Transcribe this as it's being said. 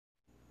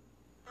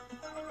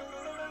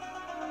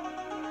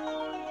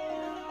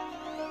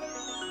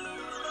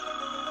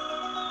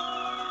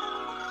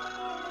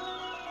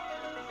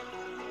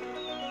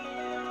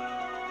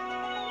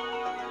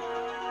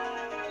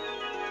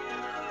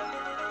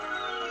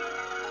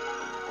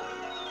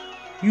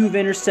You've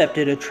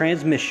intercepted a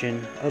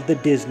transmission of the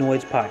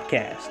Disnoids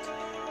podcast.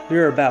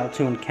 You're about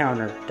to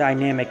encounter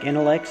dynamic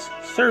intellects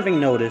serving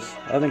notice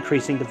of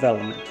increasing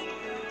development.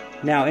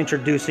 Now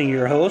introducing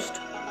your host,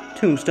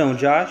 Tombstone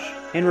Josh,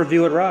 and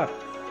Review It Rock.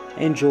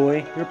 Enjoy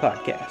your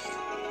podcast.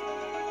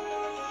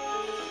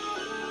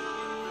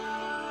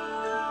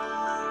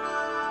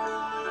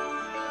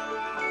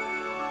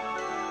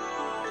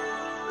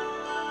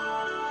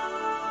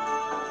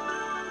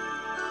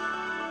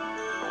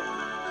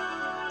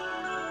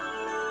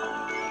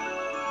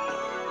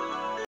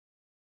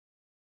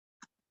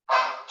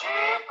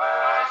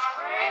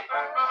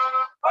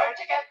 Where'd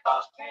you get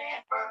those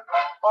peepers?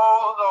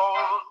 Oh,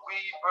 those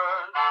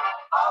weepers.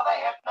 How they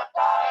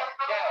hypnotize.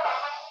 Yeah.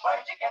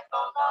 Where'd you get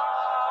those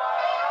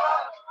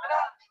eyes?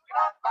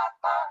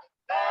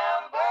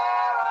 Them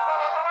there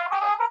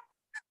eyes.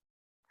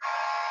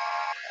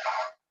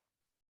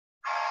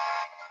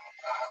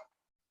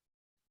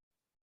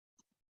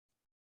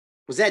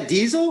 Was that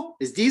Diesel?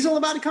 Is Diesel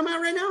about to come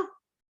out right now?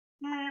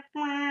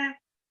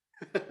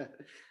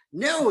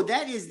 No,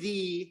 that is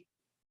the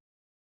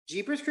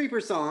Jeepers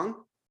Creepers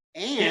song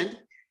and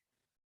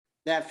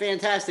that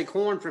fantastic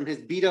horn from his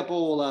beat up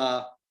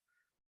old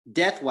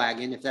death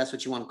wagon, if that's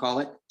what you want to call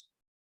it.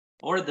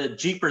 Or the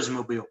Jeepers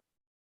Mobile.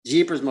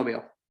 Jeepers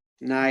Mobile.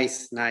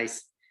 Nice,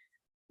 nice.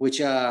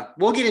 Which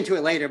we'll get into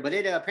it later, but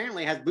it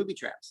apparently has booby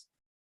traps.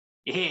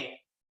 Yeah.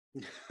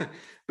 But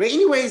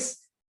anyways,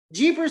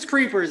 Jeepers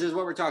Creepers is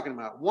what we're talking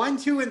about. 1,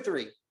 2, and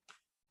 3.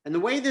 And the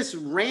way this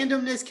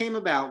randomness came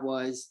about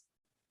was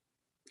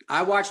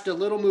I watched a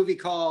little movie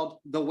called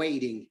The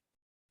Waiting.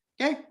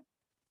 Okay.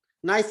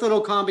 Nice little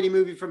comedy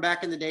movie from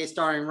back in the day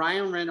starring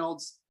Ryan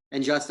Reynolds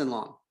and Justin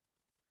Long.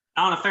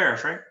 Anna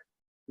Faris, right?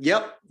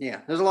 Yep.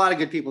 Yeah. There's a lot of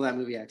good people in that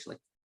movie, actually.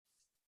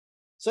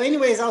 So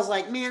anyways, I was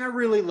like, man, I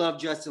really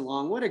love Justin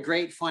Long. What a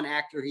great, fun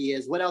actor he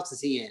is. What else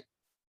is he in?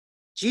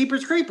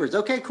 Jeepers Creepers.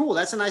 Okay, cool.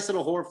 That's a nice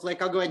little horror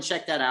flick. I'll go ahead and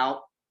check that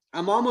out.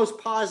 I'm almost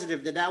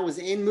positive that that was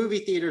in movie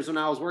theaters when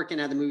I was working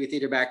at the movie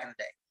theater back in the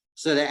day.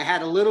 So that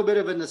had a little bit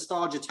of a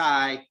nostalgia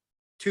tie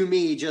to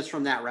me just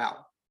from that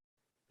route.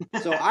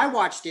 So I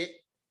watched it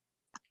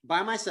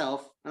by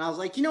myself and I was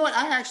like, you know what?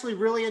 I actually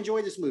really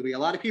enjoyed this movie. A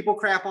lot of people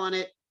crap on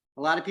it.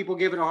 A lot of people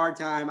give it a hard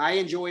time. I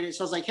enjoyed it.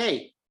 So I was like,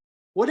 hey,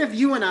 what if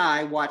you and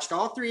I watched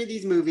all 3 of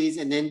these movies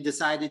and then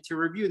decided to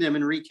review them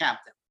and recap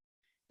them?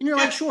 And you're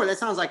like, sure, that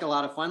sounds like a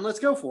lot of fun. Let's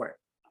go for it.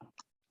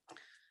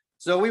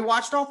 So we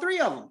watched all 3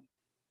 of them.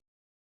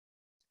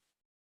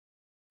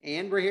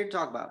 And we're here to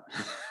talk about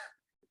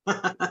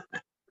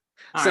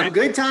it.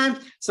 Good times.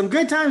 Some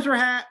good times were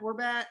had.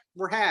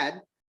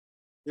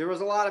 There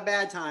was a lot of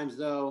bad times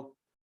though.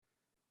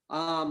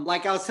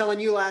 Like I was telling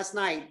you last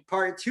night,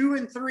 part 2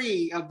 and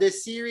 3 of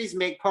this series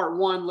make part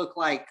 1 look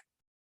like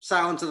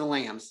Silence of the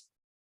Lambs.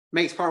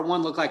 Makes part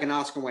 1 look like an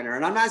Oscar winner.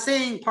 And I'm not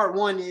saying part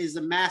 1 is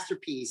a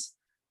masterpiece,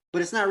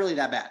 but it's not really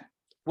that bad.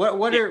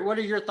 What are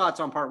your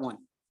thoughts on part 1?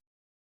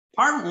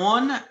 Part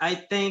 1, I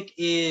think,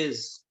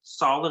 is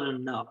solid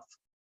enough.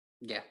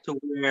 Yeah. To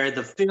where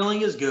the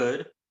feeling is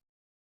good.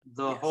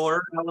 The Yes.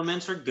 horror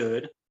elements are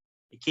good.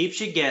 It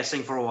keeps you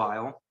guessing for a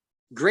while.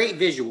 Great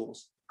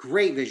visuals.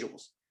 Great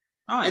visuals.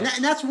 Oh, yeah.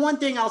 And that's one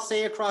thing I'll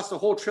say across the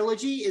whole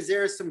trilogy is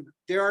there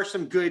are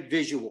some good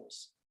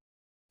visuals.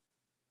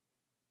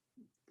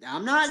 Now,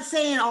 I'm not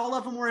saying all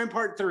of them were in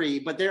part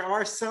 3, but there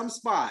are some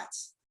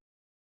spots.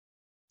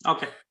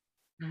 Okay.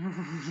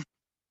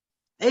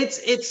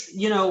 It's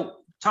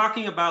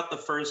talking about the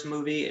first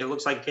movie, it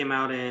looks like it came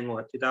out in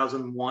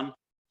 2001.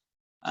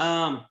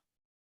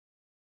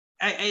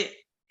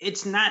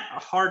 It's not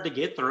hard to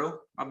get through.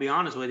 I'll be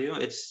honest with you.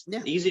 It's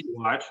easy to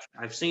watch.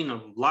 I've seen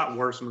a lot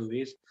worse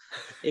movies.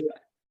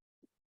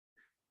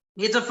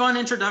 It's a fun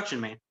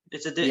introduction, man.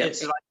 Essentially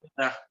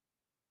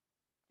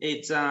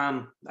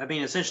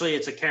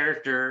it's a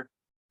character,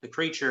 the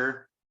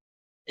creature.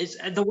 It's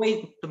the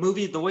way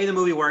the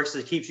movie works,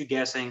 it keeps you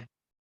guessing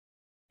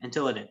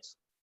until it ends.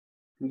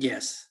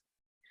 Yes.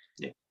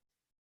 Yeah.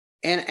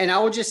 And I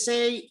would just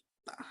say,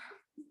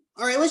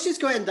 all right, let's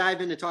just go ahead and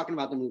dive into talking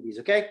about the movies,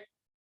 okay?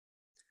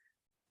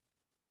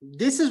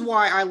 This is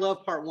why I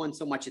love part 1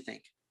 so much, I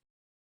think.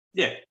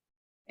 Yeah.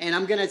 And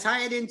I'm going to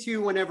tie it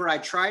into whenever I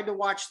tried to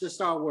watch the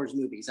Star Wars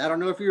movies. I don't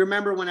know if you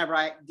remember whenever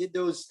I did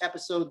those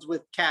episodes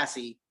with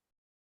Cassie,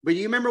 but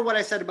you remember what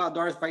I said about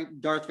Darth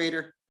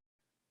Vader?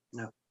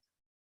 No.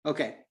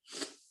 Okay.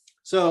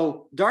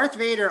 So Darth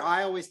Vader,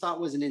 I always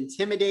thought was an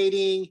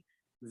intimidating,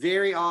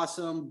 very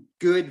awesome,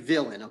 good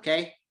villain,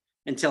 okay?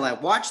 Until I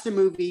watched the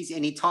movies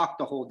and he talked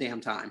the whole damn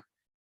time.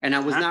 And I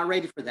was not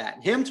ready for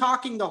that. Him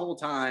talking the whole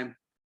time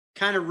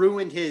kind of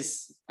ruined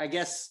his, I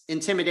guess,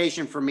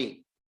 intimidation for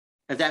me,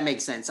 if that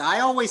makes sense.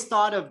 I always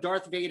thought of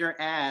Darth Vader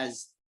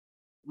as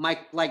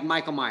like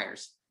Michael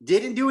Myers.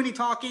 Didn't do any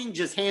talking,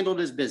 just handled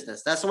his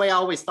business. That's the way I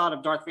always thought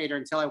of Darth Vader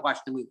until I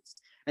watched the movies.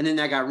 And then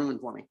that got ruined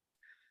for me.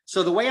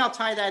 So the way I'll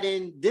tie that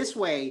in this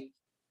way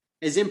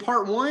is in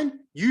part 1,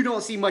 you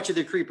don't see much of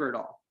the creeper at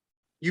all.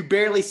 You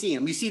barely see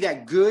him. You see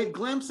that good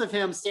glimpse of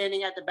him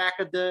standing at the back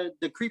of the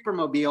creeper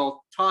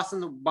mobile, tossing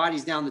the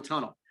bodies down the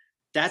tunnel.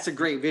 That's a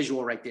great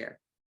visual right there.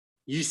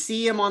 You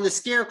see him on the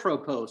Scarecrow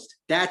post.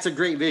 That's a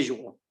great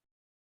visual.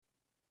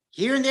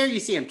 Here and there, you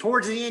see him.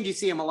 Towards the end, you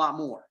see him a lot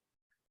more.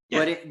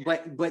 Yeah.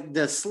 But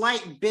the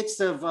slight bits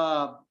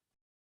of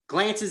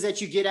glances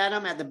that you get at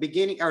him at the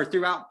beginning or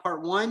throughout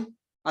part one,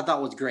 I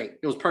thought was great.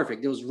 It was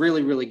perfect. It was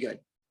really, really good.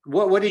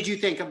 What did you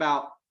think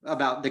about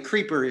the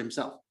creeper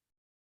himself?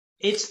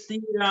 It's the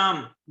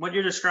what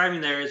you're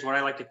describing there is what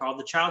I like to call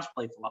the child's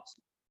play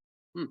philosophy.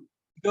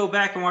 Go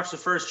back and watch the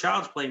first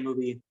Child's Play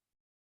movie.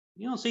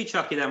 You don't see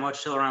Chucky that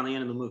much till around the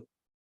end of the movie.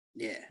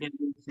 Yeah,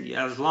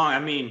 as long, I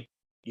mean,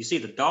 you see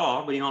the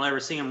doll, but you don't ever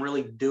see him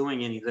really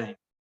doing anything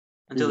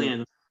until the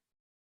end.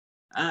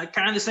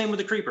 Kind of the same with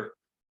the creeper.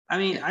 I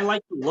mean, I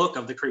like the look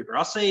of the creeper.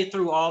 I'll say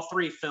through all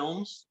three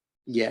films.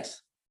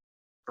 Yes.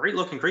 Great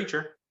looking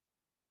creature.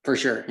 For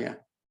sure. Yeah.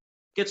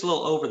 Gets a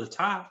little over the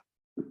top.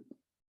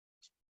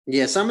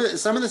 Yeah, some of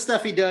the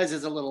stuff he does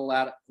is a little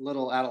out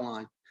of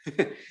line.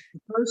 The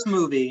first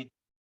movie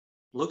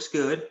looks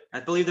good. I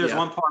believe there's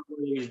one part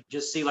where you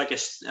just see like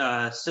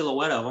a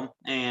silhouette of him,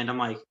 and I'm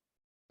like,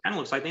 kind of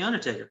looks like the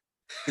Undertaker.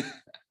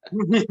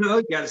 You know,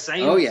 he got the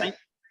same. Oh yeah. Same,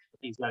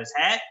 he's got his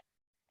hat.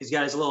 He's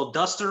got his little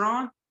duster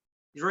on.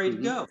 He's ready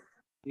to go.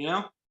 You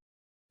know.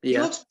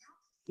 Yeah.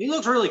 He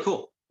looks really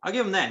cool. I'll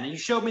give him that. And you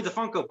showed me the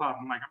Funko Pop.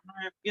 I'm like, I'm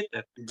gonna have to get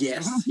that.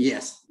 Yes.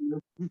 Yes.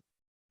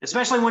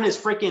 Especially when his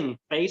freaking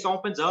face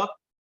opens up,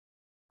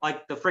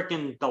 like the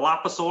freaking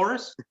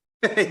Dilophosaurus.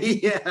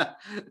 Yeah.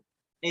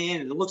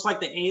 And it looks like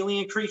the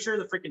alien creature,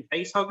 the freaking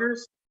face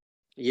huggers.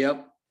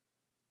 Yep.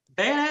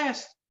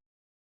 Badass.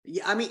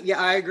 Yeah, I mean, yeah,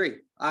 I agree.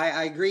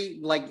 I agree.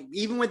 Like,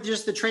 even with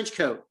just the trench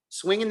coat,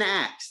 swinging the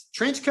axe,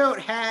 trench coat,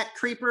 hat,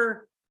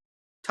 creeper,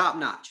 top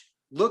notch.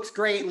 Looks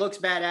great, looks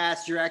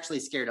badass. You're actually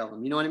scared of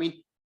him. You know what I mean?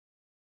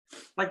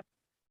 Like,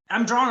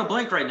 I'm drawing a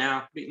blank right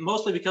now,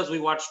 mostly because we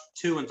watched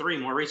 2 and 3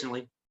 more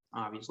recently,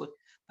 obviously.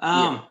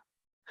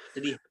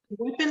 Did he have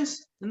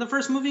weapons in the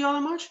first movie all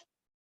that much?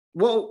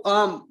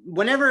 Well,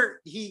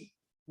 whenever he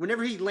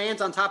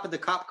lands on top of the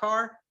cop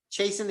car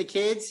chasing the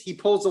kids, he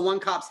pulls the one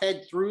cop's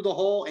head through the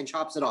hole and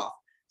chops it off.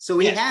 So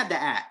he had the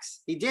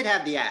axe. He did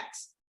have the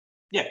axe.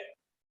 Yeah.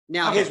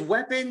 Now his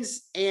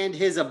weapons and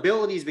his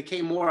abilities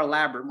became more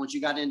elaborate once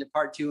you got into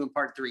part 2 and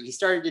part 3. He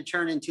started to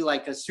turn into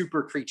like a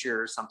super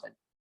creature or something.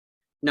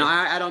 Now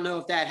I don't know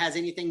if that has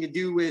anything to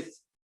do with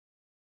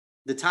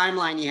the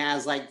timeline he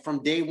has, like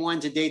from day 1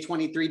 to day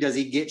 23. Does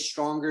he get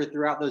stronger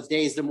throughout those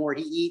days the more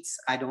he eats?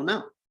 I don't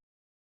know.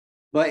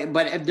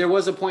 But there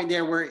was a point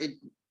there where it,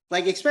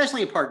 like,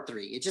 especially in part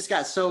 3, it just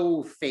got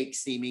so fake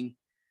seeming.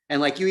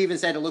 And like you even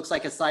said, it looks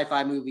like a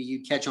sci-fi movie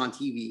you'd catch on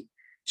TV,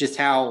 just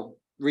how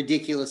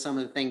ridiculous some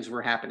of the things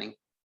were happening.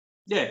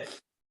 Yeah.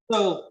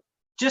 So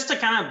just to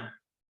kind of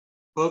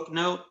book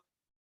note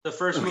the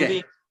first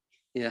movie.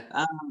 Yeah.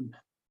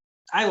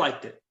 I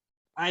liked it.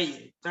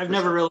 I've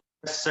never really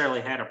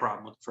necessarily had a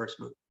problem with the first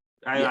movie.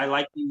 I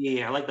like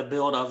the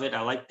build of it.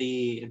 I like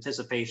the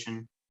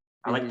anticipation.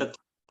 I like the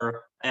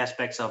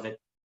aspects of it.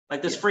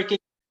 Like this freaking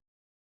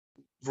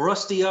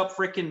rusty up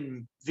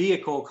freaking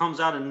vehicle comes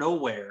out of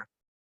nowhere,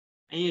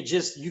 and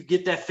you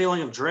get that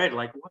feeling of dread.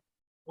 Like,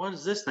 what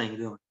is this thing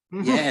doing?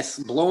 Yes,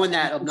 blowing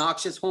that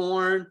obnoxious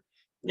horn.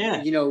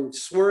 Yeah, you know,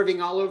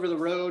 swerving all over the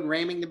road,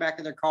 ramming the back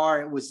of their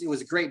car. It was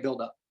a great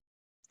build up.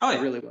 Oh yeah,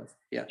 it really was.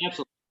 Yeah,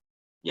 absolutely.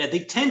 Yeah,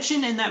 the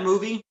tension in that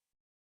movie,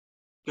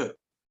 good.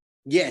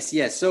 Yes.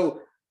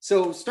 So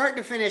start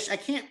to finish,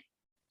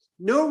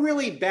 no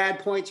really bad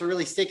points are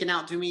really sticking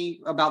out to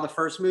me about the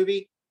first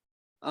movie.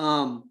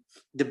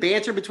 The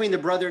banter between the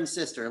brother and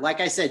sister.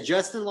 Like I said,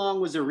 Justin Long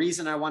was the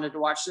reason I wanted to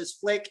watch this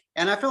flick,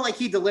 and I felt like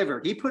he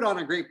delivered. He put on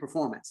a great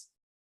performance.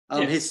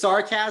 His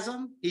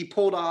sarcasm, he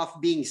pulled off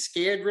being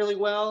scared really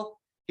well.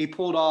 He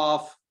pulled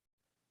off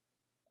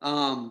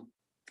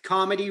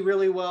comedy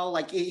really well.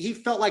 Like he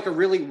felt like a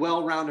really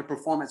well-rounded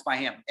performance by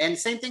him. And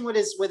same thing with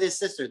his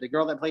sister, the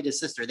girl that played his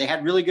sister. They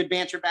had really good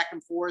banter back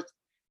and forth.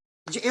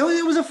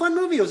 It was a fun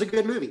movie. It was a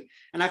good movie.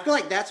 And I feel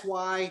like that's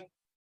why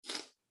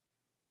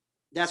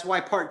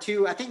part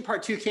 2, I think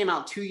part 2 came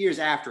out 2 years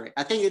after it.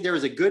 I think that there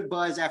was a good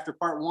buzz after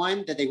part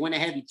 1 that they went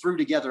ahead and threw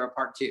together a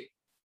part 2.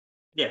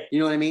 Yeah. You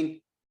know what I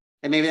mean?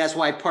 And maybe that's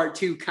why part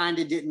 2 kind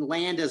of didn't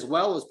land as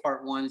well as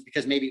part 1, is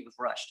because maybe it was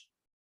rushed.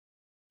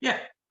 Yeah.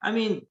 I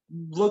mean,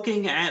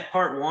 looking at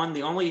part 1,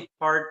 the only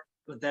part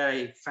that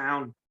I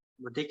found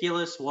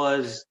ridiculous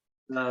was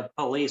the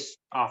police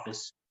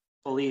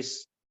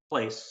place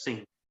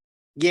scene.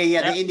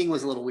 Yeah, the ending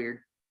was a little weird.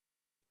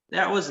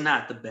 That was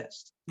not the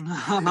best.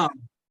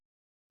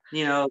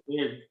 You know,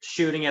 they're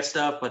shooting at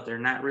stuff, but they're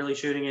not really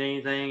shooting at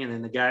anything. And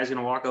then the guy's going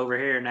to walk over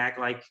here and act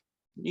like,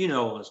 you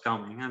know what's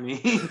coming. I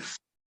mean,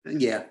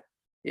 yeah.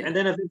 And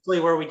then eventually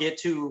where we get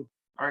to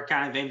our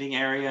kind of ending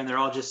area and they're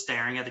all just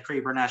staring at the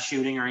creeper, not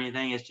shooting or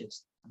anything. It's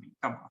just, I mean,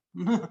 come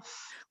on.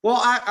 Well,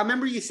 I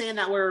remember you saying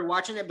that we were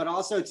watching it, but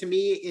also to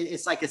me,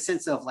 it's like a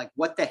sense of like,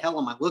 what the hell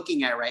am I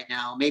looking at right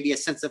now? Maybe a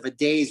sense of a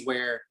daze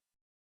where,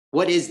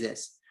 what is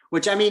this?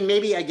 Which, I mean,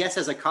 maybe I guess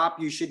as a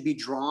cop, you should be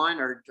drawn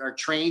or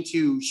trained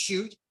to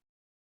shoot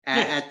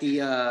at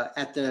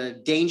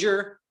the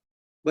danger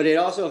But it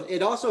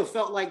also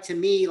felt like to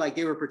me like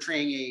they were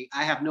portraying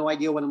I have no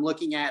idea what I'm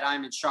looking at.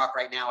 I'm in shock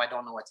right now. I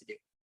don't know what to do.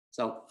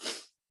 So,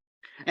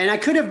 and I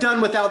could have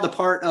done without the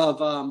part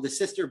of the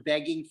sister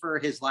begging for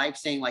his life,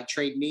 saying like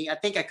trade me. I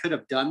think I could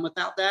have done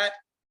without that.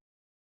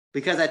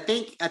 Because I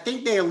think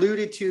they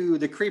alluded to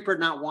the creeper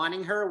not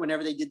wanting her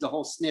whenever they did the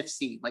whole sniff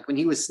scene. Like when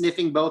he was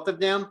sniffing both of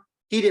them,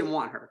 he didn't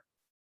want her.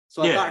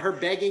 So I thought her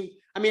begging,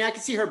 I mean, I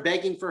could see her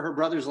begging for her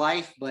brother's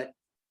life, but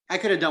I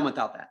could have done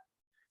without that.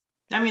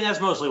 I mean, that's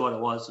mostly what it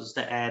was, is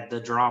to add the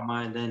drama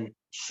and then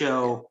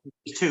show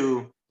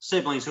two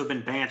siblings who have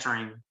been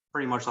bantering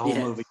pretty much the whole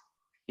movie.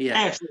 Yeah.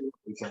 Actually,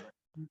 each other.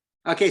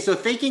 Okay, so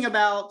thinking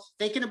about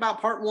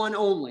part one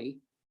only,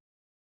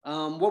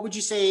 what would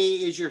you say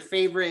is your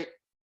favorite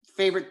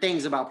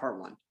things about part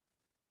one?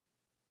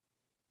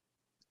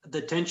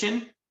 The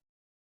tension,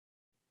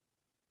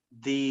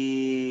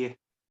 the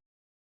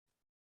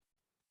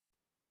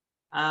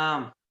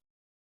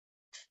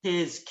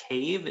his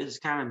cave is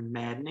kind of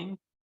maddening.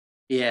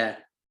 Yeah.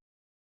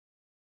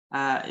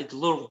 It's a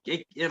little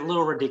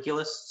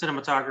ridiculous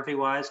cinematography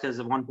wise, because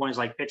at one point it's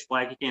like pitch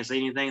black, you can't see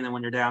anything, and then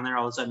when you're down there,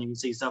 all of a sudden you can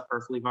see stuff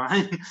perfectly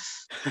fine.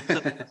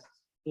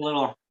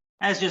 So,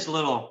 that's just a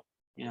little,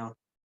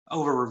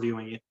 over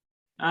reviewing it.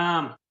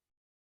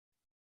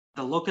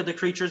 The look of the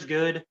creature is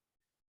good.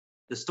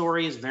 The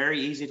story is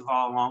very easy to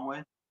follow along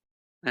with.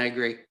 I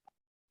agree.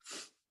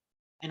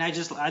 And I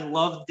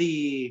love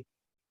the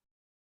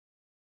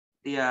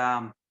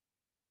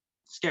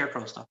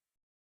scarecrow stuff.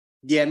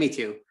 Yeah, me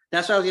too.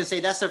 That's what I was gonna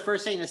say. That's the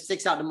first thing that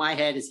sticks out to my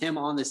head is him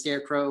on the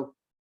scarecrow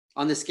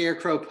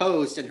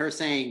post and her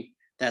saying,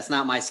 "That's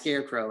not my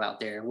scarecrow out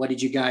there. What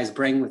did you guys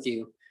bring with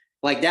you?"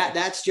 Like that.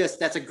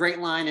 That's a great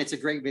line. It's a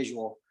great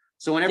visual.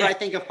 So whenever I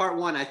think of part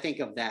one, I think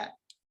of that.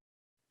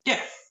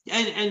 Yeah,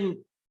 and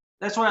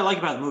that's what I like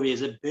about the movie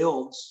is it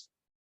builds.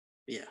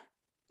 Yeah.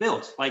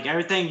 Builds like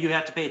everything you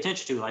have to pay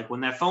attention to. Like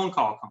when that phone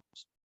call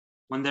comes,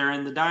 when they're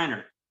in the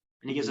diner,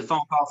 and he gets a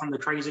phone call from the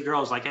crazy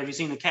girls, like, "Have you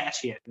seen the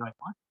cats yet?" You're like,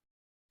 "What?"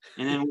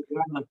 And then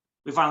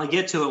we finally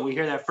get to it. We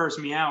hear that first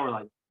meow. We're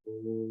like,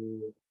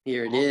 "Oh,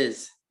 here it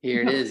is.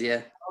 Here it is."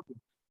 Yeah.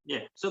 Yeah.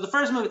 So the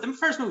first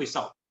movie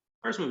solid.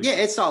 Yeah,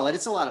 it's solid.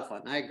 It's a lot of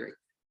fun. I agree.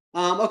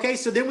 Okay,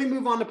 so then we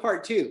move on to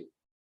part two,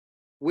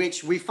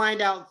 which we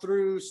find out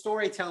through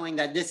storytelling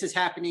that this is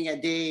happening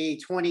at day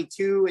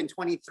 22 and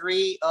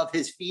 23 of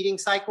his feeding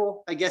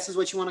cycle, I guess is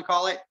what you want to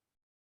call it.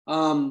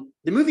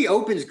 The movie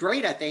opens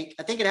great, I think.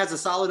 I think it has a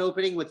solid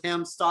opening with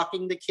him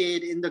stalking the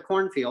kid in the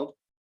cornfield.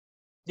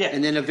 Yeah.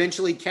 And then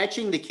eventually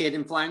catching the kid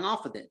and flying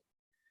off with it.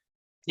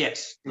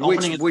 Yes.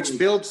 Which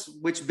builds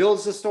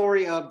the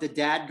story of the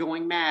dad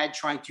going mad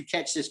trying to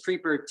catch this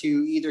creeper to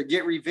either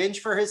get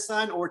revenge for his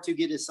son or to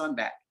get his son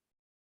back.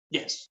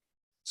 Yes.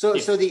 So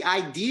the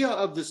idea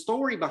of the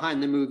story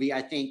behind the movie,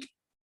 I think,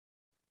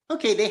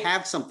 okay, they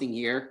have something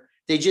here.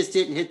 They just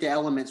didn't hit the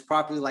elements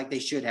properly like they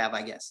should have,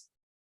 I guess.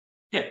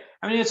 Yeah.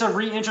 I mean, it's a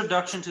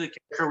reintroduction to the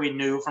character we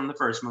knew from the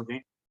first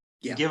movie.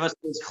 Yeah. Give us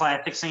this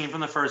classic scene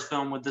from the first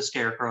film with the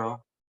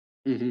scarecrow.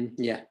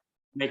 Mm-hmm. Yeah.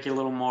 Make it a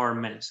little more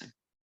menacing.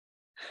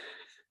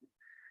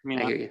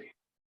 I hear you.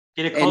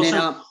 Get it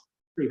closer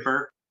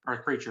to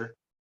creature.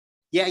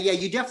 Yeah,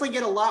 you definitely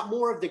get a lot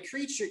more of the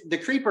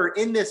creeper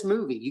in this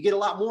movie. You get a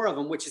lot more of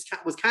them, which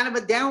was kind of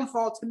a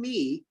downfall to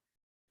me,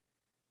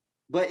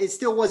 but it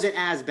still wasn't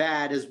as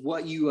bad as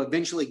what you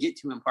eventually get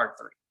to in part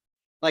three.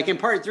 Like in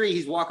part three,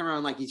 he's walking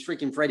around like he's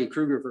freaking Freddy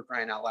Krueger, for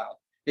crying out loud.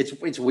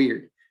 It's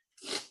weird.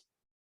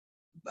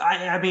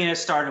 I mean, it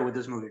started with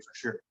this movie for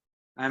sure.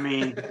 I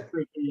mean,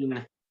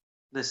 freaking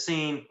the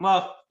scene.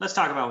 Well, let's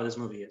talk about what this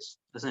movie is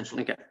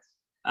essentially. Okay.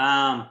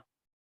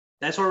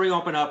 That's where we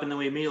open up, and then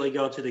we immediately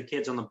go to the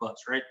kids on the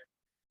bus, right?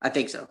 I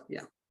think so.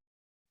 Yeah.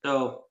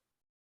 So,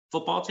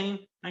 football team,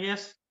 I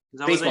guess. Is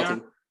that baseball what they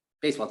team.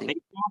 Baseball team.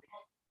 Baseball?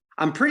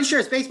 I'm pretty sure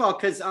it's baseball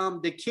because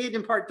the kid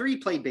in part three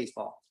played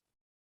baseball.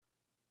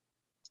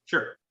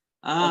 Sure.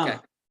 Okay.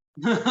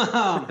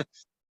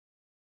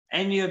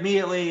 And you're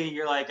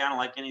like, I don't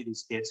like any of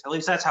these kids. At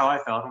least that's how I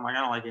felt. I'm like,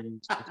 I don't like any of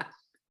these kids.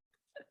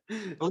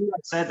 I believe I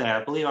said that.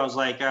 I believe I was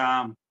like,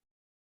 I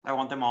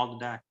want them all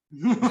to die.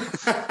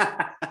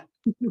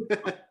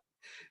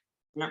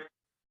 Yeah.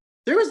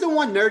 There was the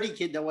one nerdy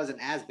kid that wasn't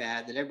as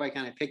bad that everybody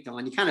kind of picked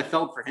on. You kind of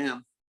felt for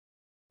him.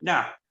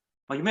 Yeah.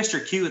 Well, you missed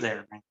your cue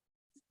there, man.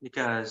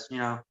 Because,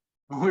 when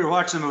we were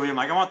watching the movie, I'm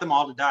like, I want them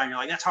all to die. And you're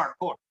like, that's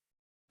hardcore.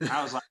 And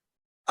I was like,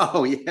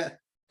 oh, yeah.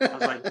 I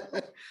was like,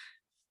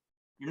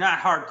 you're not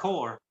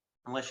hardcore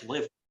unless you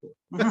live.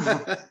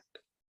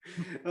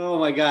 Oh,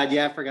 my God.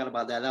 Yeah, I forgot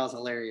about that. That was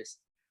hilarious.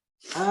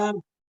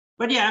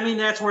 But yeah, I mean,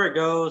 that's where it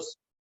goes.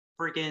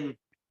 Freaking,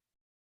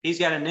 he's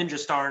got a ninja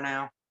star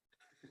now.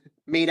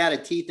 Made out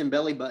of teeth and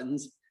belly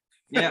buttons.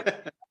 Yeah.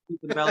 Teeth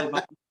and belly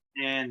button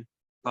and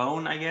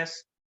bone, I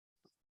guess.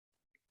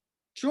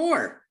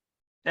 Sure.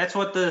 That's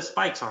what the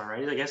spikes are,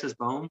 right? I guess it's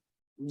bone.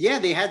 Yeah,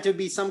 they had to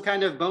be some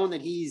kind of bone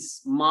that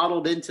he's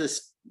modeled into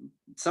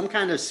some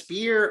kind of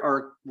spear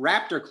or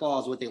raptor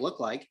claws, what they look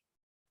like.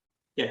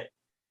 Yeah.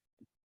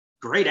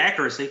 Great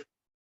accuracy.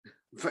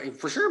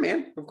 For sure,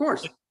 man. Of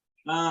course.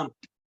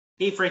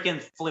 He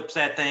freaking flips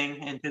that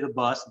thing into the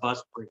bus. The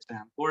bus breaks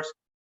down, of course.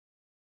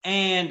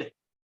 And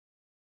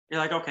you're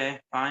like, okay,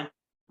 fine.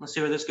 Let's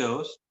see where this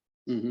goes.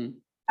 Mm-hmm.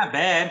 Not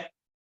bad.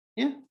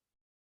 Yeah.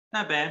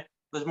 Not bad.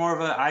 It was more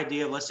of an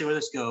idea of let's see where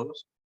this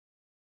goes.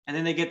 And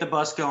then they get the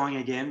bus going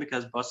again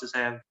because buses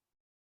have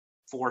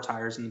 4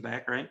 tires in the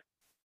back, right?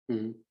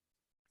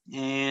 Mm-hmm.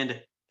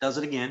 And does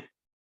it again.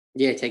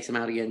 Yeah, it takes him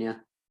out again. Yeah.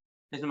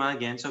 Takes them out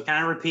again. So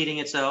kind of repeating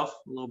itself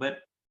a little bit.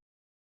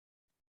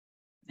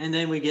 And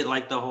then we get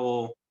like the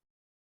whole,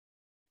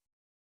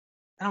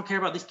 I don't care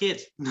about these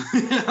kids.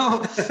 You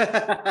know?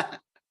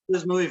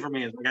 This movie for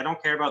me is like, I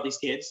don't care about these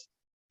kids.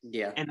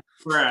 Yeah. And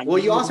well,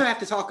 you also have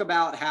to talk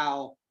about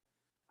how,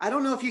 I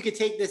don't know if you could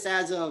take this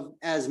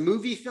as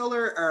movie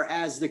filler or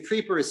as the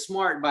creeper is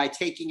smart by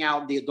taking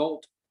out the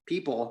adult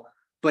people,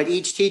 but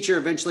each teacher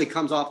eventually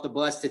comes off the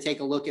bus to take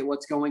a look at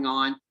what's going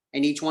on,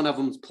 and each one of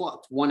them's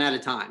plucked one at a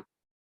time.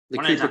 The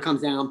creeper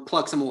comes down,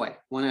 plucks them away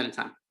one at a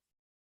time.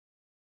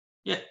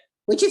 Yeah.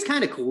 Which is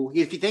kind of cool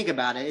if you think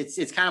about it.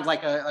 It's kind of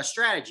like a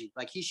strategy.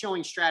 Like he's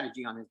showing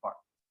strategy on his part.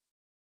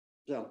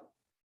 So,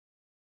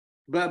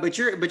 but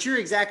you're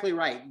exactly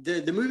right.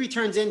 The movie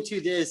turns into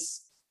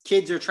this: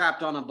 kids are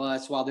trapped on a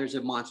bus while there's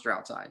a monster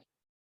outside,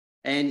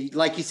 and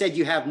like you said,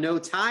 you have no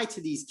tie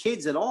to these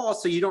kids at all,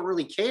 so you don't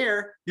really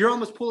care. You're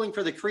almost pulling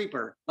for the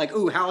creeper. Like,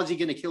 ooh, how is he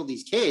going to kill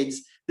these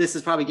kids? This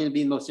is probably going to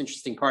be the most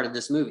interesting part of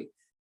this movie.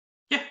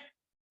 Yeah.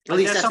 At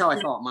least that's how I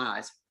saw it in my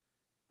eyes.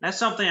 That's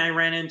something I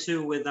ran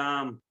into with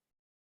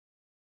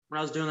when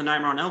I was doing the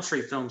Nightmare on Elm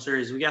Street film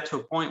series. We got to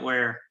a point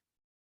where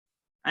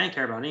I didn't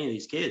care about any of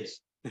these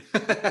kids.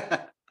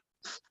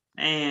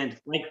 And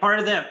like part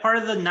of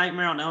the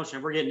Nightmare on Elm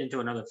Street, we're getting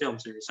into another film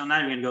series, so I'm not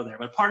even gonna go there.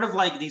 But part of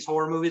like these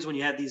horror movies, when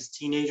you have these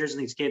teenagers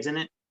and these kids in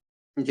it,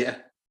 yeah,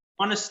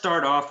 I want to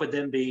start off with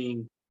them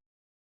being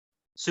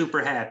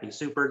super happy,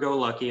 super go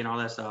lucky, and all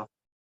that stuff.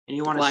 And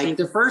you want to like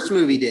the first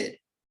movie did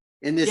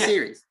in this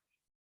series.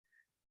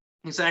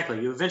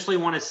 Exactly. You eventually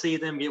want to see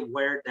them get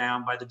weighed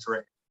down by the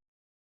dread,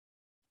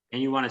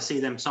 and you want to see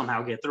them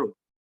somehow get through it.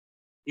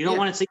 You don't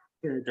want to see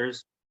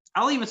characters.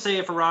 I'll even say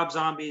it for Rob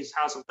Zombie's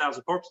House of a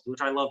Thousand Corpses, which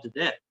I love to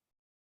death.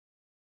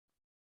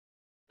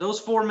 Those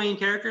 4 main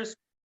characters,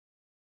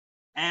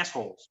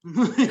 assholes.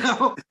 You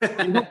know,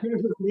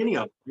 any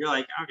of them. You're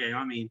like, okay,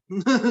 I mean,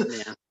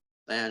 yeah,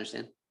 I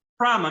understand.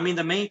 Problem. I mean,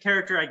 the main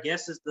character, I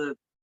guess, is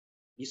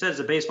you said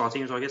it's a baseball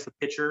team, so I guess the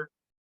pitcher.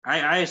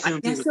 I assume. I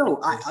guess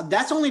so.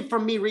 That's only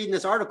from me reading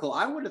this article.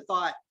 I would have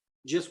thought,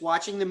 just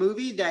watching the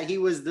movie, that he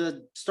was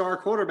the star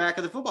quarterback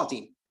of the football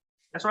team.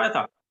 That's what I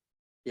thought.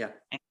 Yeah,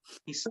 and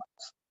he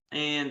sucks.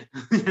 And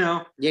you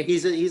know, yeah,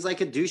 he's like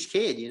a douche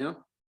kid, you know.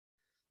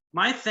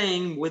 My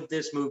thing with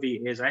this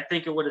movie is I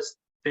think it would have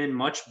been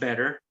much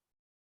better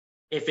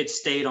if it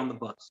stayed on the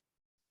bus.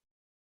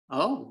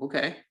 Oh,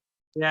 okay.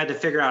 We had to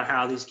figure out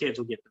how these kids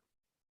will get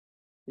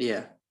there.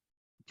 Yeah.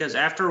 Because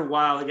after a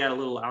while, it got a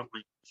little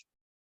outlandish.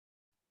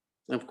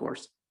 Of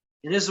course.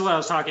 And this is what I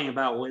was talking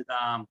about with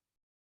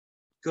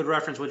good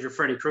reference with your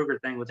Freddy Krueger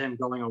thing with him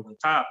going over the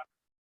top.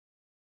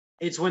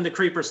 It's when the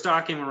creeper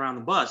stalk him around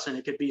the bus, and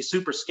it could be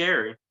super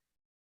scary.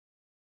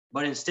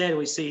 But instead,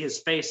 we see his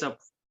face up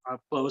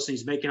close, and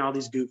he's making all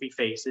these goofy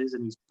faces,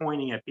 and he's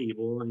pointing at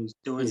people, and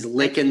he's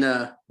licking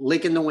the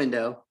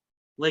window,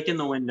 licking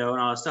the window,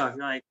 and all that stuff.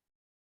 You're like,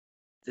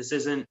 this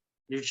isn't.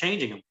 You're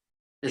changing him.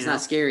 It's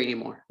not scary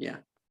anymore. Yeah.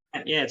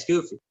 Yeah, it's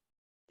goofy,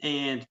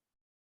 and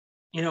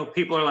you know,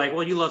 people are like,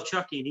 well, you love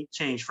Chucky, and he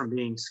changed from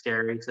being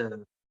scary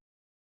to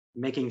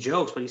making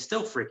jokes, but he's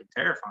still freaking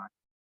terrifying.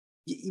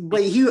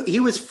 But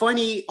he was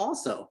funny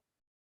also.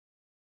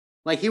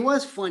 Like, he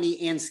was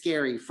funny and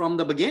scary from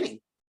the beginning.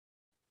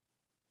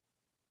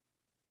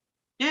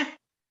 Yeah,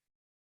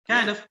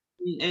 kind of.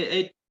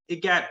 It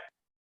got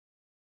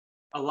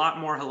a lot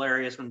more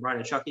hilarious when Bride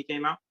of Chucky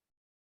came out.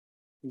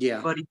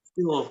 Yeah, but he's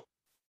still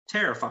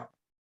terrifying.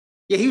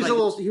 Yeah, he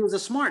was he was a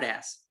smart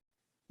ass.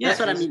 Yeah, that's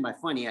what I mean by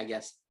funny, I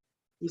guess.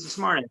 He's a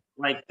smart ass.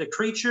 Like the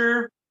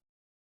creature,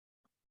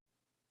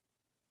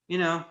 you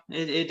know,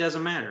 it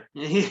doesn't matter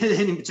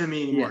to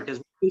me anymore, because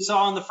what we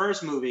saw in the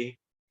first movie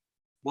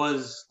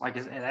was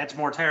like, that's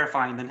more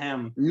terrifying than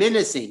him.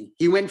 Menacing.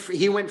 He went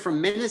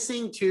from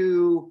menacing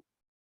to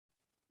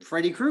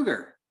Freddy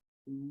Krueger.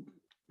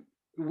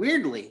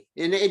 Weirdly,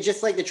 and it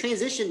just, like, the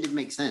transition didn't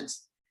make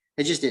sense.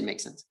 It just didn't make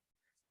sense.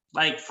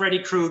 Like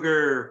Freddy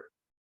Krueger,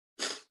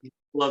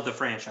 love the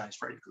franchise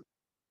Freddy Krueger.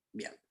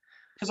 Yeah,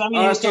 because I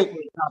mean, he was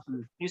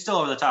still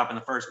over the top in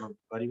the first movie,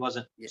 but he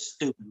wasn't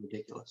stupid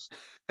ridiculous.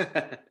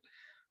 But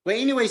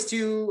anyways,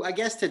 I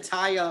guess to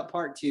tie up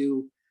part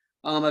 2,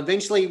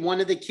 eventually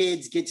one of the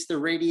kids gets the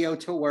radio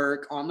to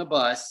work on the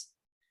bus,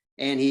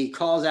 and he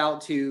calls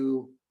out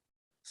to,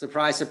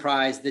 surprise,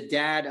 surprise, the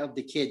dad of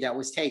the kid that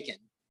was taken,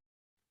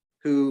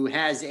 who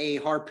has a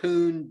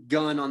harpoon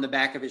gun on the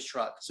back of his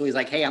truck. So he's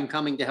like, hey, I'm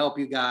coming to help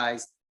you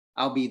guys.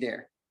 I'll be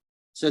there.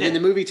 So then the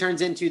movie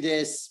turns into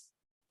this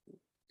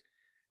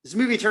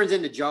movie turns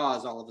into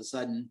Jaws all of a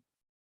sudden,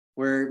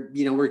 where,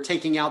 you know, we're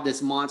taking out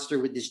this monster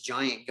with this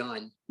giant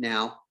gun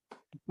now.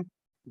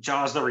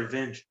 Jaws the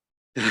Revenge.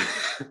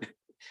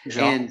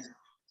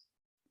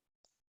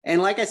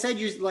 And like I said,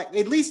 you like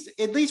at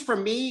least for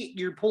me,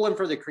 you're pulling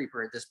for the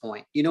creeper at this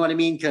point. You know what I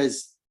mean?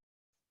 Because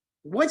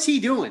what's he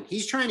doing?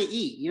 He's trying to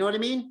eat. You know what I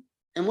mean?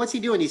 And what's he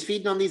doing? He's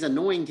feeding on these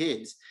annoying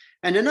kids.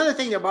 And another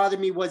thing that bothered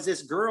me was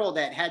this girl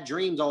that had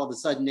dreams all of a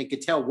sudden and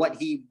could tell what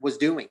he was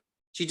doing.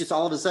 She just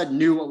all of a sudden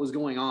knew what was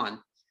going on.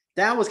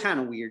 That was kind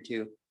of weird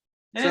too.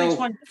 And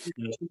so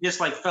she just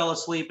like fell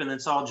asleep and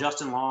then saw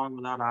Justin Long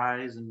without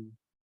eyes and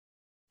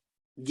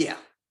yeah.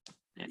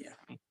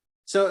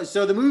 So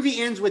the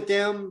movie ends with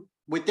them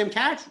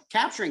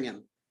capturing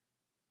him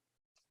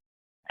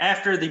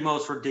after the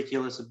most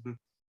ridiculous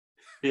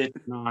bit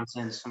of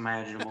nonsense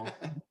imaginable.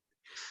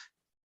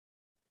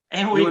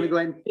 And you want to go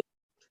ahead?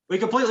 We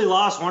completely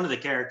lost one of the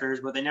characters,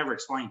 but they never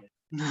explained it.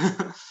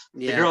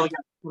 The girl got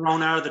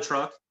thrown out of the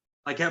truck,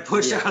 like got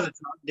pushed out of the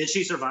truck. Did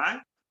she survive?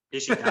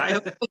 Did she die?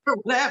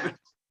 What happened?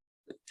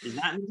 She's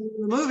not in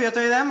the movie, I'll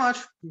tell you that much.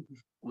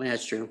 Well,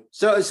 that's true.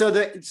 So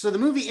the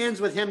movie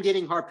ends with him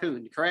getting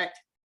harpooned, correct?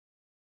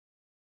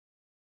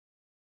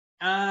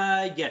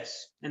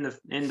 Yes, in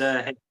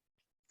the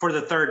for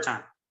the third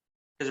time.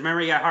 Because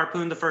remember, he got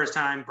harpooned the first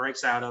time,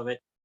 breaks out of it.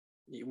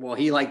 Well,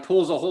 he like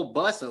pulls a whole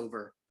bus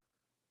over.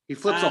 He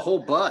flips a whole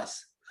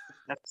bus.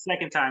 That's the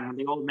second time when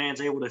the old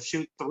man's able to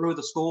shoot through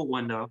the school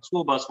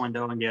bus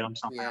window, and get him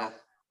somehow.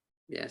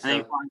 Yeah.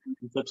 And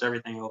he flips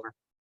everything over.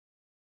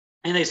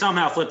 And they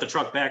somehow flip the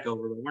truck back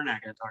over, but we're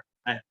not going to talk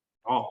about that at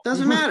all.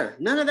 Doesn't matter.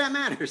 None of that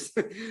matters.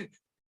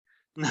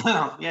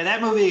 No, yeah,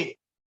 that movie,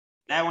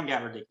 that one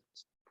got ridiculous.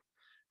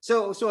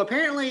 So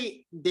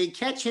apparently they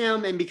catch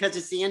him, and because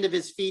it's the end of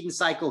his feeding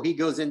cycle, he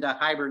goes into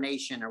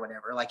hibernation or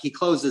whatever. Like he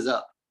closes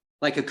up,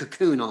 like a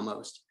cocoon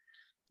almost.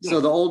 So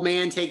the old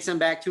man takes him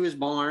back to his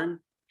barn,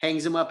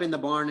 hangs him up in the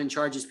barn, and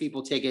charges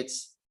people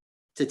tickets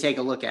to take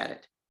a look at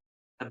it.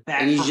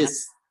 And he's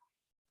just,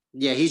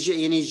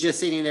 he's just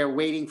sitting there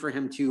waiting for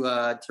him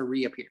to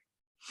reappear.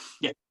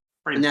 Yeah,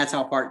 and that's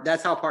how part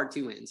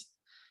two ends.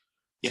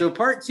 Yeah. So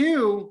part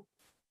two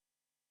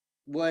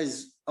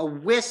was a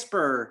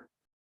whisper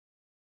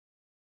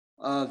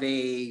of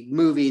a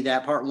movie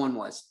that part one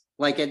was.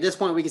 Like at this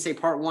point, we can say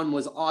part one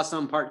was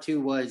awesome. Part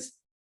two was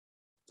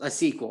a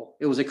sequel.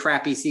 It was a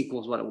crappy sequel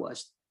is what it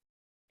was.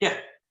 Yeah,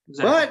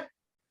 exactly. But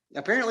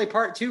apparently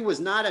part two was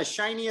not as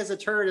shiny as a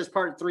turd as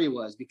part three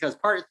was, because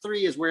part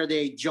three is where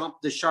they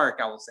jumped the shark,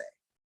 I will say.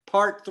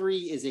 Part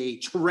three is a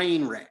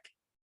train wreck.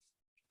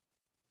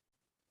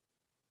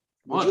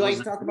 Would you like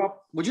to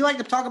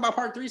talk about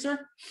part three, sir? I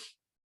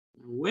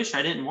wish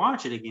I didn't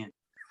watch it again.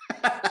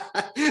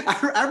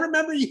 I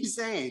remember you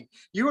saying,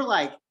 you were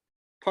like,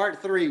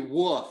 part three,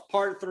 woof,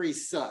 part three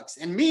sucks.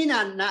 And me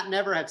not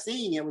never have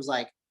seen it was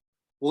like,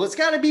 well, it's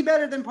got to be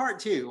better than part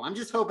two. I'm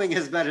just hoping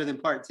it's better than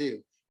part two.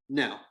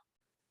 No.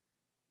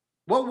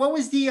 What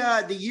was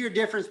the year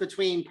difference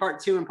between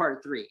part two and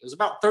part three? It was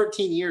about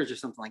 13 years or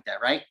something like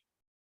that, right?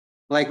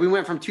 Like we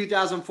went from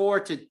 2004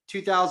 to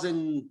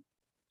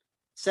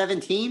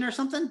 2017 or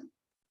something.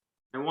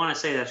 I want to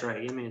say that's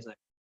right. Give me a second.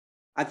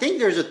 I think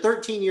there's a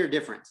 13-year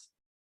difference.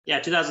 Yeah,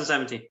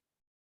 2017.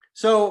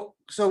 So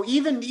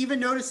even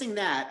noticing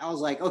that, I was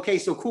like, okay,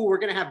 so cool. We're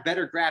gonna have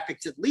better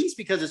graphics at least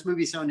because this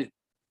movie's so new.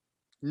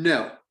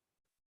 No,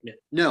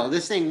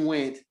 this thing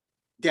went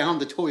down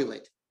the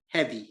toilet,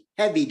 heavy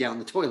down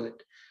the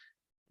toilet.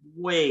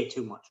 Way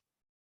too much.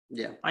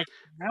 Yeah. Like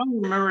I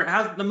don't remember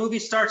how the movie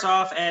starts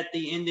off at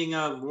the ending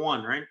of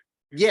one, right?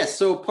 Yes.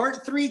 So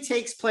part three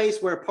takes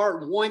place where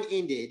part one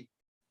ended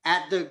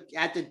at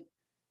the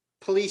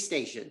police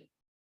station.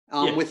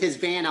 With his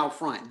van out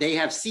front. They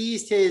have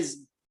seized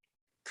his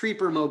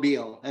creeper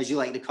mobile, as you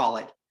like to call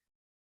it,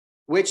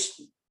 which,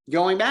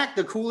 going back,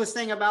 the coolest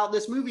thing about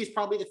this movie is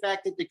probably the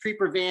fact that the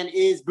creeper van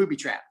is booby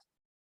trapped.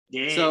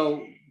 Yeah.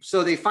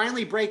 So they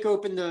finally break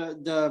open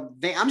the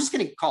van. I'm just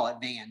going to call it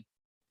van.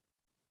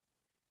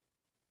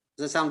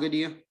 Does that sound good to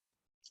you?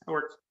 That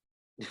works.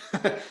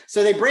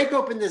 So they break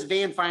open this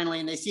van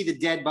finally, and they see the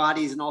dead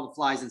bodies and all the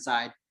flies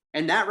inside.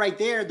 And that right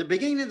there, the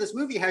beginning of this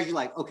movie has you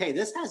like, okay,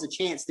 this has a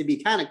chance to be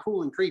kind of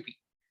cool and creepy.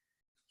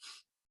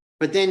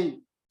 But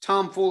then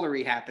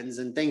tomfoolery happens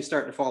and things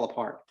start to fall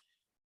apart.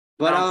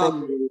 But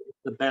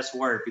the best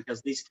word,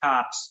 because these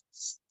cops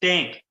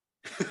stink.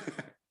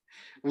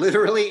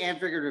 Literally and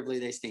figuratively,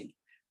 they stink.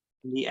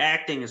 The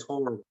acting is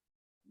horrible.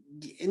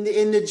 In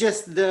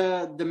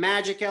the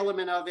magic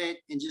element of it,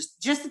 and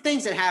just the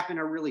things that happen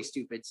are really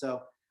stupid.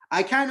 So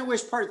I kind of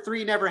wish part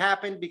three never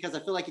happened, because I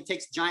feel like it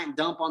takes a giant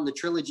dump on the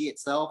trilogy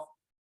itself.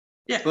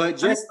 Yeah, but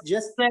just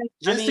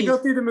to go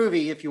through the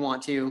movie, if you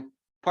want to,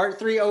 part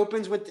three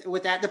opens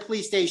with at the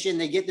police station.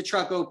 They get the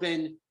truck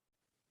open.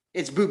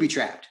 It's booby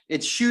trapped.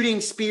 It's shooting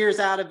spears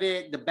out of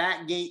it. The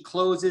back gate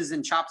closes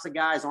and chops a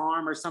guy's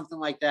arm or something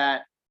like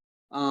that.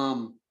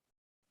 And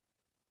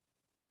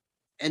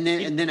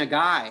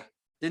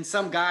then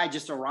some guy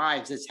just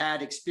arrives that's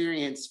had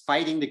experience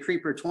fighting the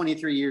creeper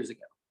 23 years ago.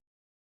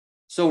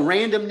 So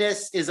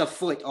randomness is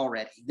afoot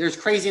already. There's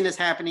craziness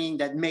happening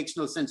that makes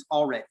no sense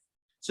already.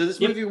 So this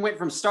movie went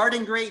from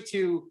starting great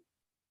to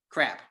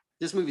crap.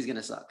 This movie's going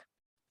to suck.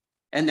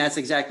 And that's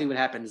exactly what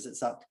happened, is it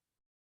sucked.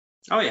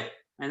 Oh yeah,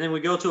 and then we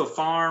go to a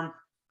farm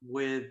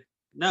with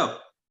no.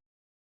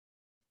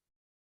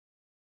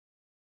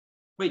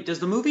 Wait, does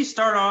the movie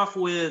start off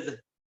with a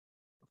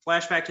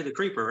flashback to the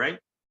creeper, right?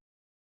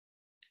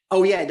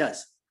 Oh yeah, it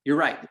does. You're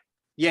right.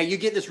 Yeah, you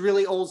get this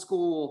really old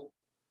school.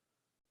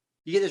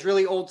 You get this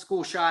really old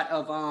school shot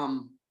of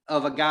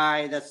a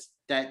guy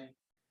that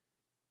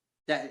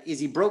is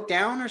he broke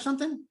down or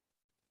something?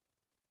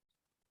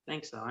 I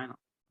think so. I know.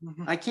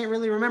 I can't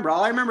really remember.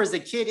 All I remember is the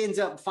kid ends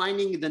up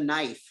finding the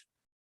knife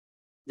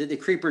that the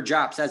creeper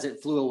drops as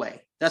it flew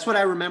away. That's what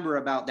I remember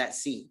about that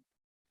scene.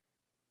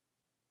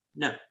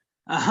 No.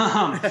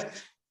 The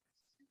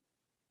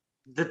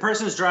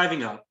person's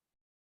driving up.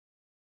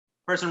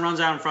 Person runs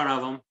out in front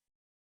of him.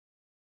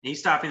 He's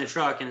stopping the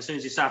truck, and as soon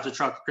as he stops the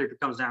truck, the creeper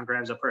comes down,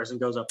 grabs the person,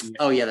 goes up in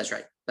the air. Oh yeah, that's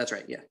right. That's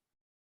right. Yeah.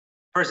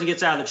 Person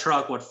gets out of the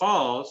truck. What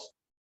falls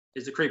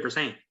is the creeper's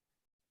hand.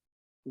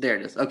 There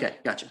it is. Okay,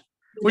 gotcha.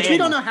 Which we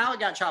don't know how it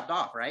got chopped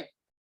off, right?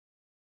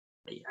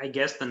 I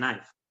guess the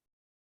knife.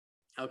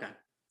 Okay.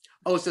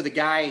 Oh, so the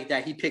guy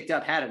that he picked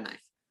up had a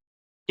knife.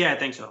 Yeah, I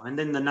think so. And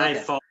then the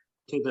knife falls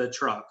to the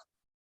truck.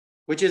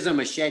 Which is a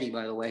machete,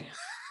 by the way.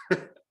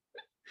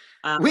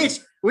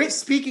 Which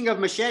speaking of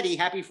machete,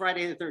 happy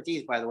Friday the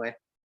 13th, by the way.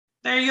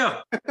 There you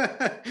go.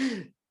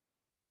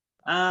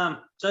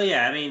 So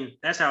yeah, I mean,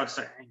 that's how it's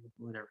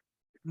whatever.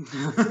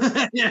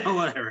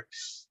 Whatever.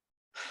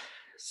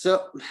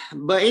 So,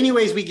 but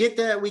anyways, we get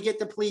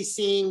the police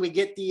scene, we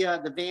get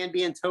the van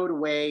being towed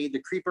away. The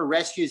creeper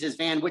rescues his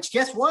van, which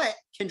guess what?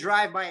 Can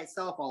drive by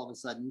itself all of a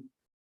sudden.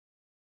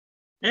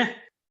 Yeah.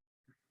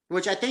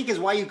 Which I think is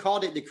why you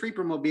called it the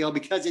Creeper Mobile,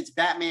 because it's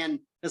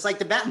Batman. It's like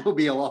the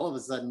Batmobile all of a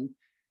sudden.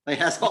 It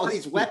has all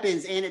these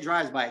weapons and it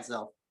drives by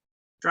itself.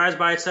 Drives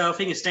by itself.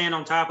 He can stand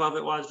on top of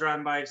it while it's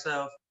driving by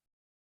itself.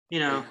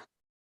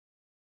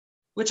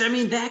 Which, I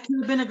mean, that could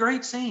have been a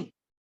great scene.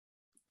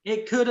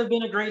 It could have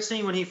been a great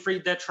scene when he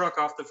freed that truck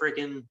off the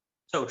freaking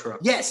tow truck.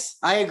 Yes,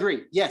 I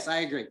agree. Yes, I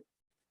agree.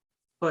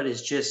 But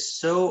it's just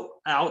so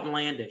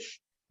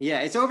outlandish. Yeah,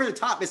 it's over the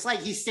top. It's like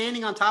he's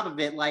standing on top of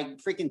it like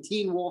freaking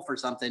Teen Wolf or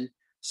something,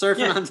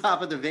 surfing on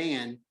top of the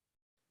van.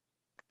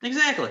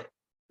 Exactly.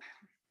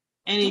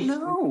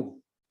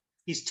 And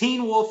he's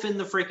Teen Wolf in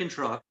the freaking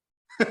truck.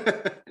 And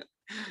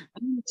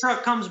the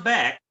truck comes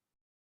back.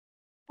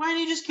 Why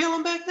didn't you just kill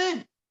him back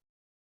then?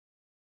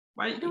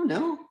 I don't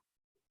know.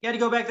 You had to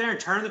go back there and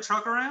turn the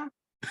truck around?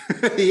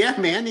 Yeah,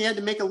 man. He had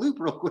to make a loop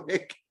real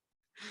quick.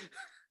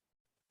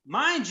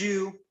 Mind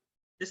you,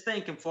 this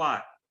thing can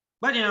fly.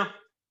 But,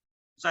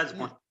 besides the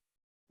point.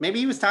 Maybe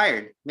he was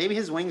tired. Maybe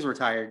his wings were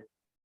tired.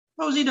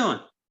 What was he doing?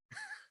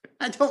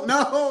 I don't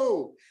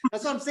know.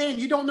 That's what I'm saying.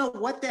 You don't know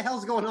what the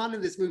hell's going on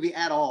in this movie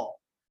at all.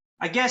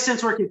 I guess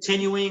since we're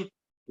continuing,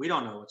 we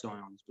don't know what's going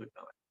on in this movie,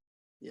 though.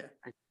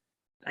 Yeah.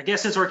 I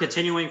guess since we're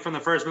continuing from the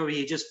first movie,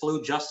 he just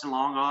flew Justin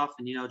Long off.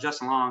 And,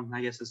 Justin Long,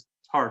 I guess, is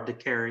hard to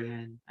carry.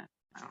 And I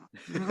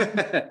don't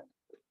know.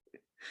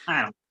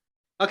 I don't know.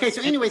 Okay,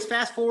 so anyways,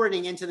 fast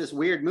forwarding into this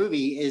weird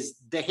movie is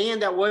the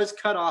hand that was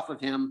cut off of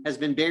him has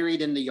been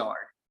buried in the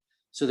yard.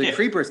 So the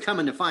creeper is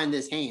coming to find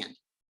this hand.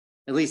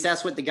 At least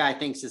that's what the guy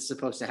thinks is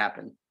supposed to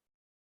happen.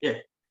 Yeah.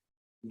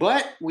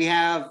 But we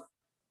have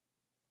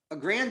a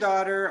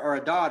granddaughter or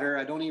a daughter,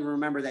 I don't even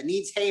remember, that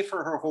needs hay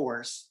for her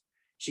horse.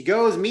 She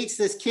goes, meets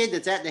this kid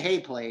that's at the hay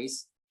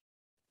place.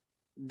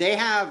 They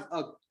have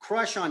a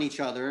crush on each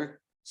other,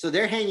 so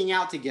they're hanging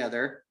out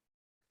together.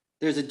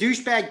 There's a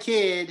douchebag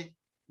kid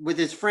with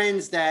his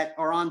friends that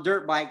are on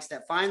dirt bikes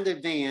that find the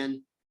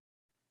van.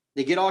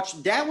 They get all,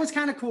 that was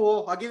kind of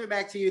cool. I'll give it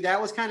back to you.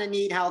 That was kind of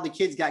neat how the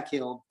kids got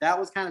killed. That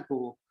was kind of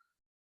cool.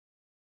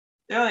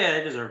 Oh yeah,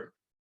 they deserve it.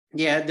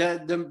 Yeah,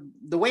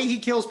 the way he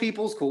kills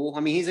people is cool.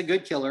 I mean, he's a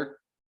good killer.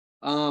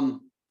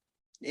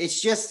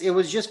 It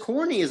was just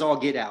corny as all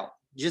get out.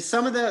 Just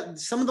some of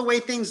the way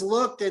things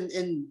looked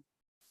and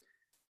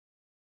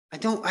I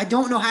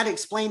don't know how to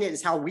explain it,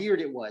 is how weird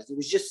it was. It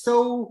was just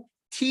so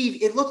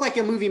TV. It looked like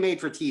a movie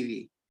made for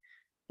TV.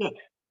 Yeah.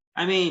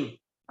 I mean,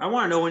 I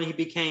want to know when he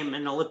became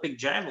an Olympic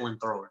javelin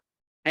thrower.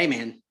 Hey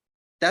man,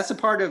 that's a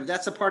part of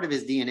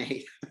his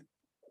DNA.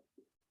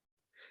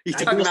 You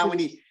talking about when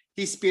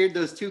he speared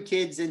those two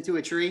kids into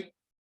a tree?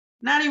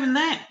 Not even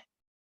that.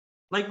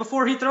 Like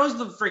before he throws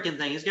the freaking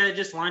thing, he's got it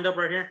just lined up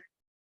right here.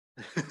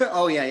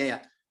 Oh yeah.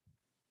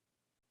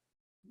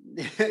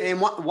 And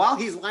while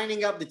he's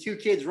lining up the two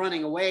kids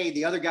running away,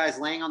 the other guy's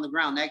laying on the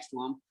ground next to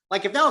him.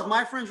 Like if that was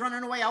my friends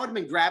running away, I would have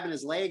been grabbing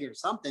his leg or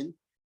something,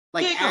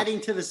 like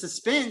adding to the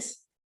suspense.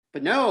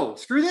 But no,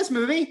 screw this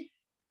movie.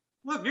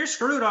 Look, you're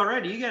screwed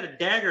already. You got a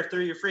dagger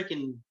through your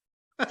freaking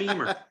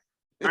femur.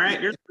 All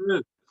right, you're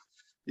screwed.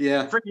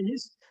 Yeah.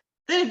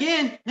 Then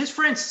again, his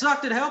friends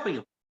sucked at helping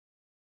him.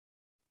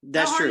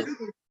 That's true.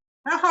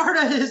 How hard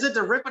is it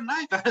to rip a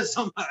knife out of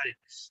somebody?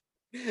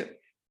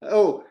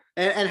 Oh,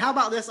 and how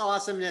about this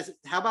awesomeness?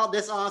 How about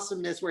this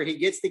awesomeness where he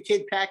gets the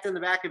kid packed in the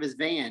back of his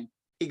van?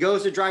 He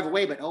goes to drive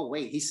away, but oh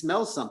wait, he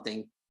smells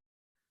something.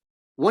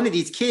 One of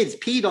these kids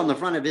peed on the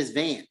front of his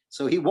van.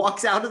 So he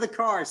walks out of the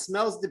car,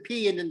 smells the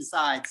pee, and then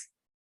decides,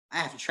 I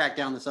have to track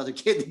down this other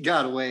kid that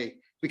got away.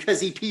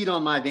 because he peed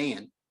on my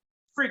van.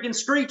 Freaking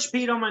Screech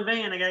peed on my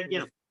van. I gotta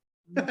get him.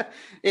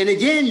 And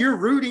again, you're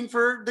rooting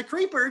for the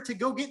creeper to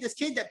go get this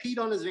kid that peed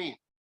on his van.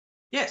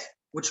 Yes,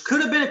 which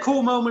could have been a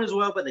cool moment as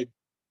well, but they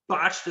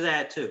botched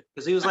that too.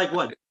 Because he was like,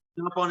 what,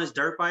 up on his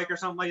dirt bike or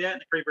something like that?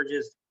 And the creeper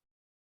just,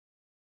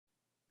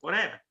 what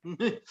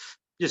happened?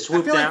 Just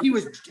swooped down.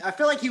 I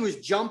feel like he was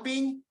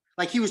jumping,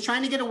 like he was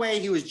trying to get away.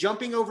 He was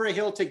jumping over a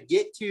hill to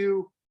get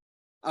to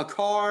a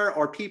car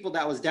or people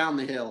that was down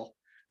the hill.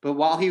 But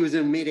while he was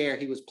in midair,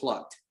 he was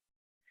plucked.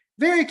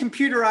 Very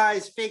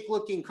computerized,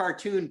 fake-looking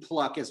cartoon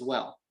pluck as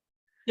well.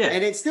 Yeah.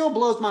 And it still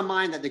blows my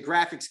mind that the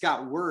graphics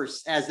got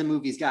worse as the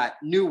movies got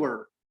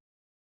newer.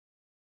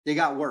 They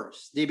got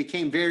worse. They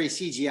became very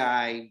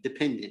CGI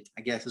dependent,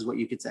 I guess is what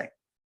you could say.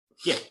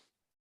 Yeah.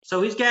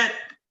 So he's got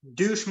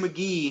Douche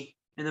McGee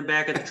in the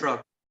back of the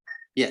truck.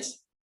 Yes.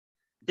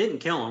 Didn't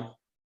kill him.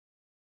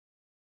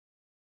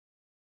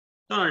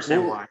 Don't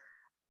understand why.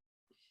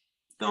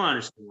 Don't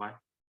understand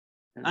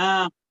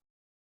why.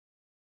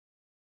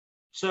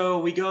 So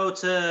we go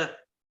to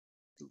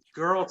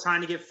girl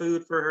trying to get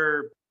food for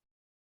her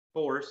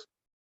horse.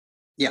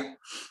 Yeah.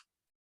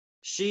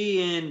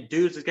 She and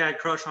dudes that got a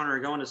crush on her are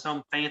going to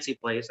some fancy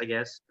place, I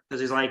guess. Because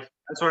he's like,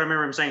 that's what I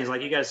remember him saying. He's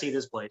like, you got to see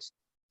this place.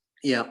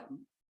 Yeah.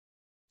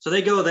 So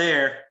they go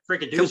there.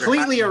 Freaking dudes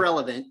completely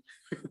irrelevant.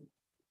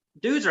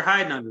 Dudes are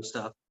hiding under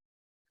stuff.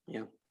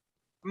 Yeah.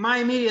 My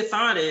immediate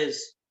thought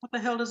is, what the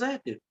hell does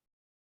that do?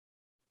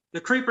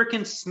 The creeper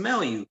can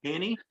smell you,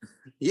 can he?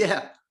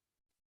 Yeah.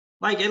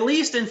 Like, at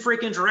least in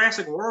freaking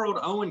Jurassic World,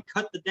 Owen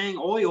cut the dang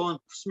oil and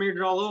smeared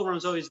it all over him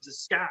so he's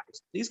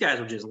disguised. These guys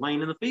were just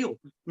laying in the field.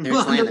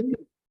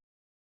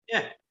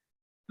 Yeah.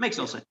 Makes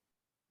no sense.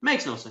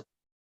 Makes no sense.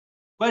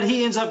 But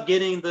he ends up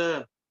getting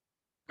the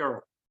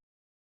girl.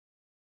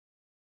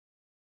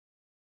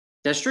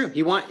 That's true.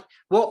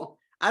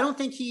 I don't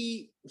think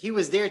he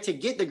was there to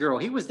get the girl.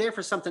 He was there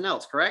for something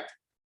else, correct?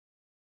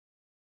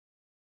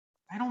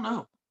 I don't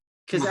know.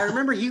 Because I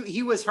remember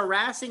he was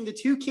harassing the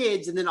two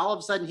kids, and then all of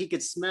a sudden he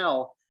could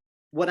smell.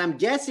 What I'm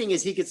guessing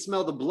is he could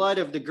smell the blood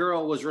of the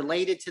girl was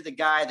related to the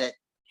guy that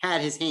had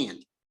his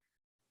hand.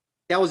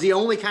 That was the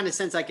only kind of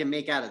sense I can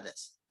make out of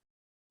this.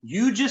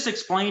 You just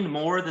explained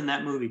more than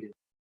that movie did.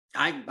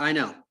 I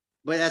know,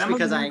 but that's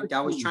because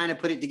I was trying to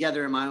put it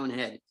together in my own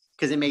head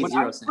because it made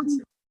zero sense.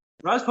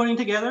 What I was putting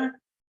together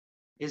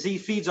is he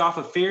feeds off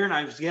of fear, and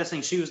I was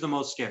guessing she was the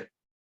most scared.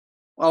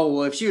 Oh,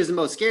 well, if she was the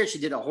most scared, she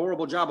did a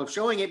horrible job of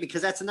showing it,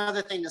 because that's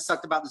another thing that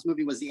sucked about this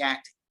movie was the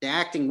acting. The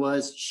acting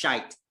was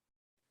shite.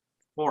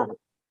 Horrible.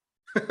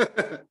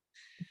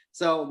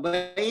 So,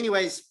 but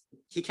anyways,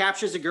 he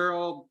captures a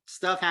girl,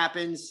 stuff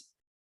happens.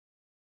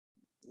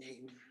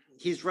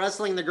 He's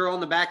wrestling the girl in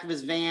the back of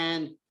his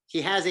van.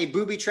 He has a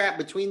booby trap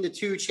between the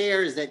two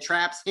chairs that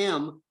traps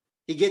him.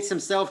 He gets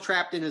himself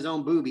trapped in his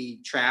own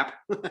booby trap.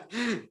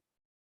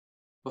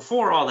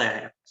 Before all that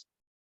happens,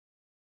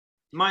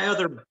 my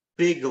other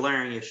big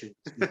glaring issue.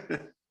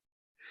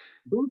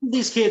 Both of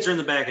these kids are in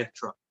the back of the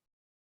truck,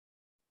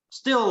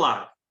 still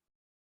alive.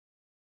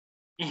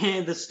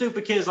 And the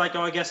stupid kid's like,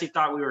 oh, I guess he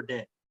thought we were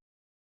dead.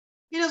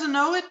 He doesn't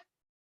know it.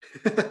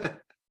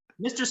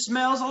 Mr.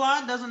 Smells a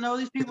lot, doesn't know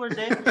these people are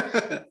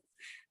dead.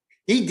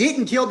 He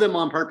didn't kill them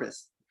on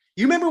purpose.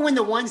 You remember when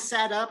the one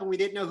sat up and we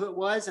didn't know who it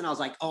was? And I was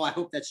like, oh, I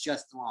hope that's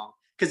just Long.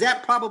 Because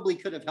that probably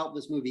could have helped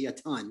this movie a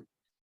ton.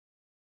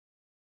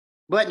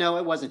 But no,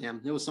 it wasn't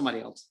him. It was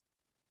somebody else.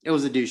 It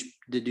was the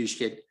douche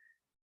kid.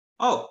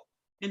 Oh,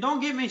 and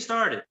don't get me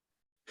started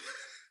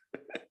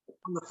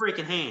on the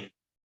freaking hand.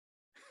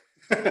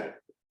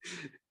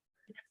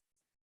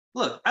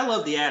 Look, I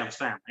love the Addams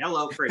family. I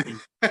love freaking.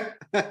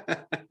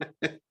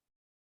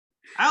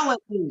 I'll let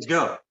things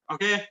go,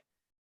 okay?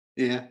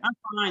 Yeah. I'm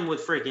fine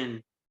with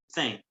freaking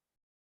thing.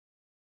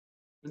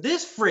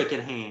 This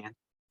freaking hand,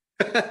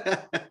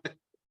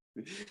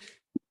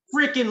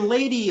 freaking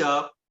lady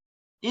up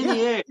in the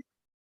air.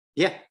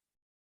 Yeah.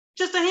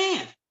 Just a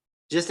hand.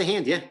 Just a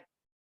hand, yeah.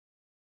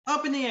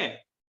 Up in the air.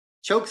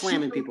 Choke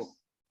slamming people.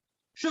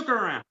 Shook her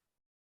around.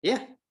 Yeah.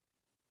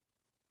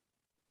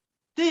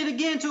 Did it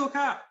again to a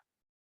cop.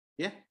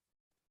 Yeah.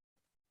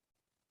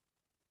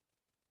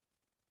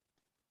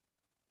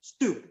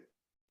 Stupid.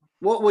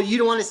 Well, you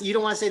don't want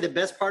to say the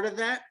best part of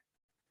that?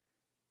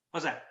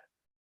 What's that?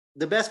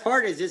 The best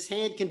part is his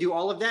hand can do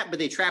all of that, but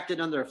they trapped it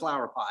under a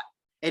flower pot,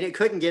 and it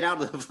couldn't get out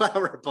of the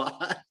flower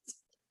pot.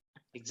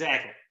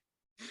 Exactly.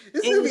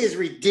 This movie is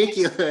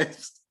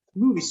ridiculous.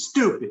 Movie's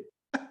stupid.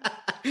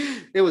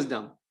 It was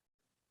dumb.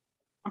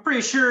 I'm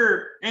pretty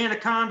sure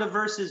Anaconda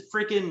versus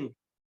freaking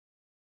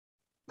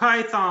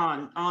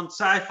Python on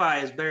Sci-Fi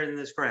is better than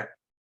this crap.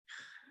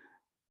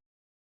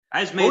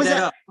 I just made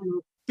that up.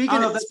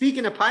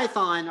 Speaking of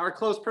Python, our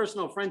close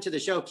personal friend to the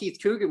show, Keith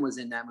Coogan, was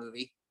in that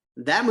movie.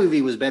 That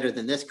movie was better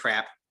than this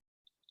crap.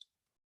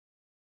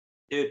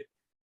 Dude,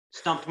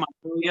 stumped my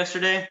toe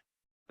yesterday.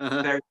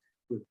 Uh-huh.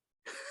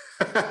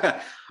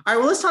 All right,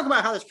 well, let's talk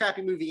about how this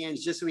crappy movie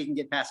ends just so we can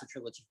get past the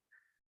trilogy.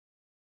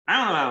 I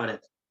don't know how it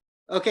is.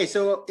 Okay,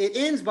 so it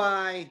ends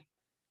by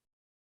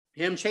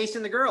him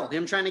chasing the girl,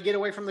 him trying to get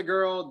away from the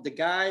girl. The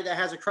guy that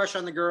has a crush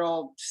on the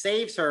girl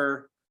saves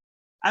her.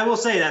 I will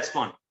say that's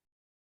fun.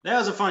 That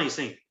was a funny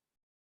scene.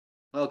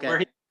 Okay.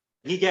 Where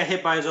he got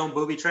hit by his own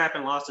booby trap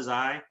and lost his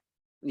eye.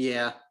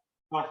 Yeah.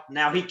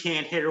 Now he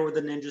can't hit her with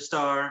the ninja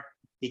star.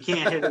 He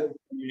can't hit her with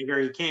the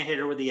dagger. He can't hit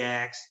her with the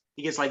axe.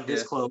 He gets like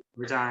this close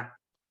every time.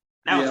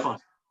 That was fun.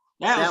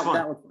 That was fun.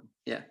 That was fun.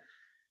 Yeah.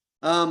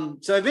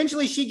 So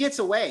eventually she gets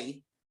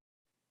away,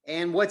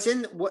 and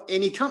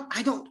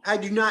I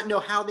do not know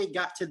how they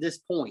got to this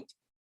point.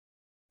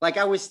 Like,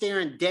 I was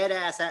staring dead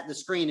ass at the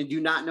screen and do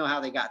not know how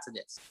they got to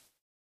this.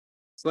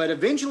 But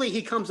eventually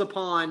he comes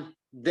upon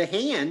the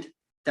hand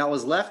that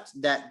was left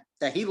that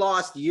he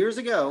lost years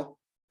ago.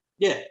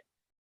 Yeah.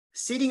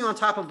 Sitting on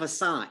top of a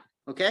sign.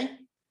 Okay.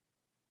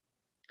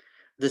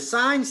 The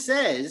sign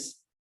says,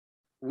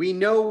 "We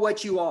know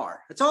what you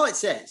are." That's all it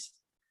says.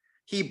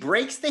 He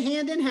breaks the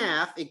hand in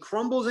half. It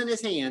crumbles in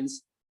his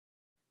hands.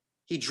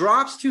 He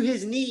drops to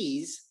his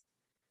knees,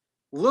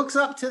 looks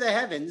up to the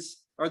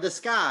heavens or the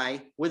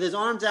sky with his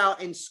arms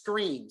out and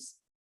screams.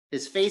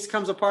 His face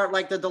comes apart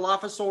like the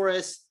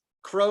Dilophosaurus.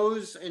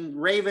 Crows and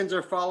ravens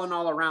are falling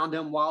all around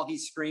him while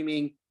he's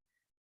screaming.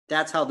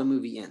 That's how the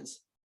movie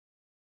ends.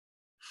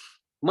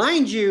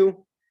 Mind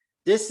you,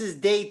 this is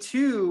day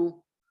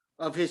 2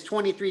 of his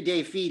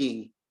 23-day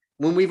feeding,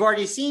 when we've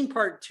already seen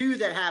part 2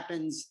 that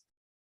happens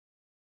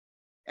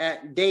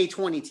at day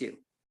 22.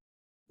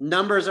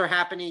 Numbers are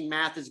happening,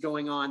 math is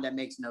going on, that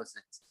makes no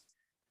sense.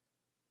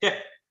 Yeah.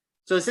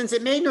 So since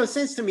it made no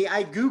sense to me,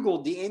 I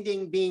Googled the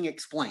ending being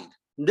explained.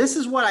 This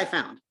is what I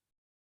found.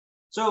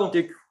 So,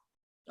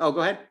 go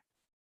ahead.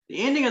 The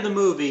ending of the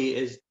movie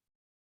is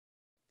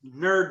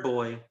Nerd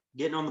Boy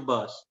getting on the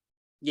bus.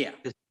 Yeah.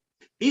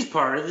 He's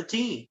part of the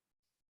team.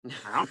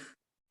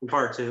 In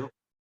part 2.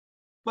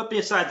 But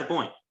beside the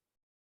point.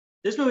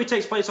 This movie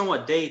takes place on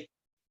what, day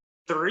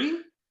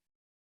 3?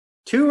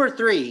 2 or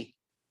 3.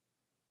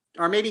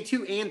 Or maybe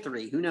 2 and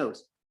 3. Who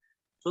knows?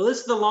 So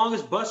this is the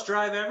longest bus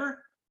drive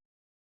ever?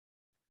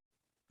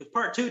 Because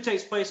part 2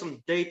 takes place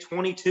on day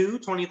 22,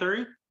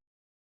 23.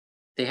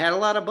 They had a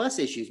lot of bus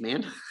issues,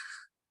 man.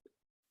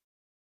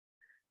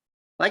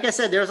 Like I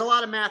said, there's a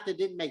lot of math that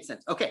didn't make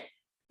sense. Okay,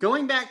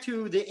 going back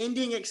to the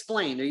ending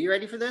explained. Are you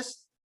ready for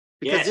this?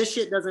 Because this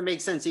shit doesn't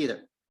make sense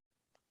either.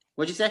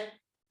 What'd you say?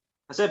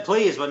 I said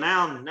please, but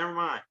now never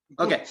mind.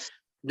 Okay.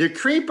 The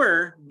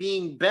creeper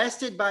being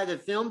bested by the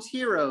film's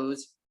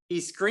heroes, he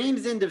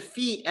screams in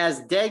defeat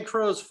as dead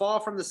crows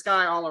fall from the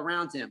sky all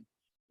around him.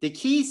 The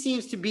key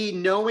seems to be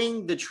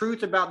knowing the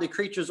truth about the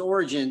creature's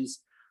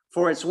origins,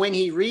 for it's when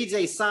he reads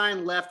a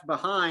sign left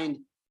behind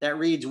that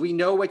reads, "We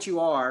know what you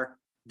are,"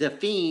 the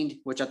fiend,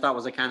 which I thought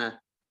was a kind of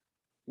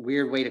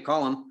weird way to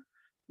call him,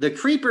 the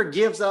creeper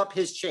gives up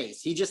his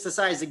chase. He just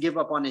decides to give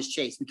up on his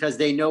chase because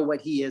they know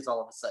what he is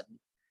all of a sudden.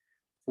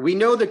 We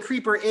know the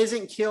creeper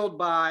isn't killed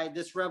by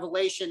this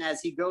revelation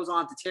as he goes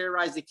on to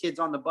terrorize the kids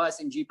on the bus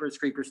in Jeepers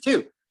Creepers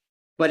 2.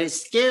 But it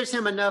scares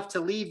him enough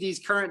to leave these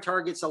current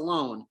targets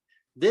alone.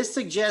 This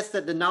suggests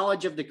that the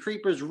knowledge of the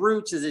creeper's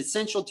roots is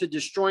essential to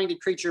destroying the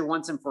creature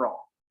once and for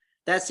all.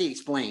 That's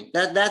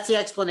the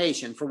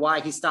explanation for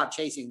why he stopped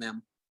chasing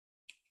them,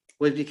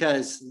 was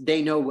because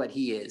they know what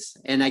he is.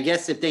 And I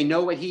guess if they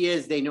know what he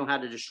is, they know how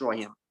to destroy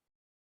him.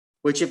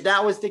 Which, if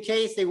that was the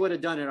case, they would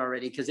have done it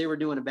already because they were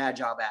doing a bad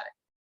job at it.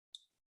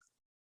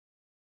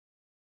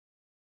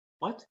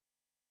 What?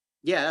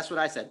 Yeah, that's what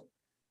I said.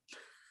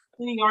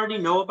 Didn't you already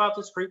know about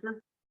this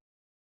creeper?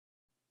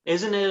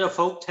 Isn't it a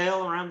folk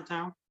tale around the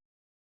town?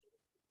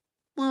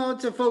 Well,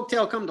 it's a folk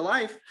tale come to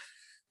life.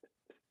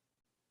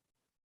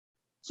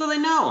 So they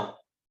know.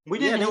 We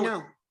didn't They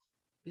know.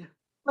 Yeah.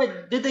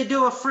 But did they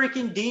do a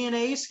freaking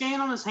DNA scan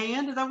on his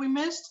hand that we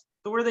missed?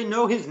 So where they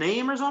know his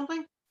name or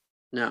something?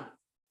 No.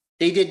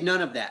 They did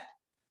none of that.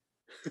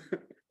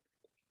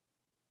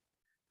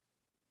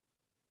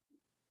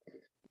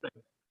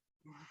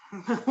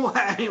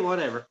 I mean,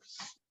 whatever.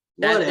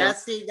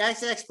 That's the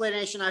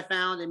explanation I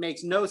found. It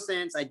makes no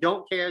sense. I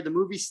don't care. The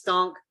movie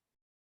stunk.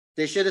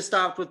 They should have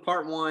stopped with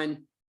part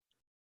 1.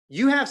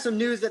 You have some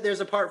news that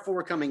there's a part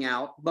 4 coming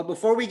out. But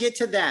before we get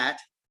to that,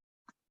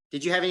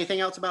 did you have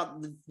anything else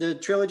about the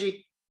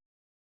trilogy?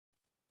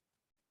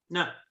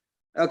 No.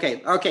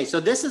 Okay. So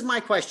this is my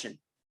question.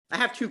 I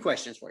have 2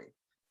 questions for you.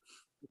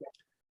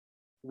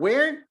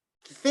 Where,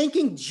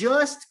 thinking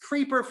just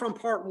Creeper from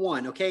part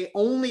 1, okay?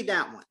 Only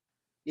that one.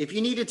 If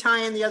you need to tie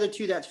in the other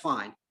 2, that's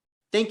fine.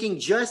 Thinking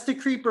just the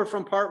Creeper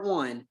from part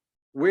 1,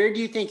 where do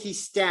you think he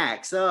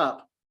stacks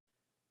up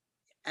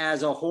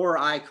as a horror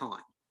icon?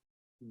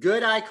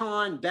 Good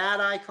icon, bad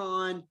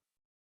icon,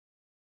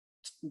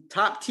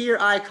 top tier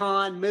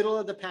icon, middle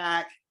of the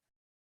pack?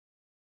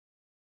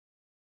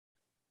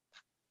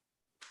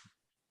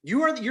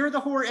 You're the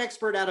horror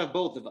expert out of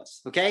both of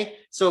us, okay?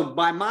 So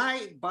by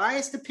my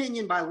biased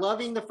opinion, by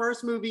loving the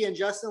first movie and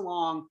Justin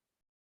Long,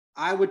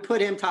 I would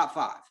put him top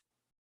 5.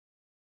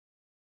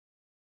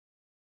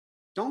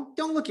 Don't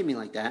look at me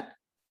like that.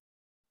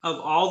 Of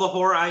all the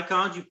horror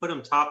icons, you put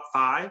him top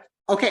 5?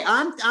 Okay,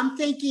 I'm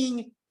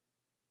thinking.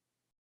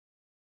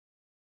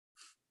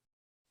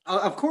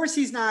 of course,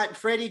 he's not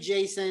Freddy,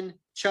 Jason,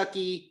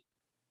 Chucky,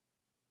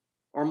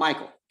 or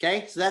Michael.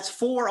 Okay, so that's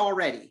 4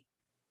 already.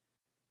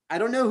 I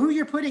don't know who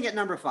you're putting at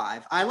number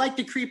 5. I like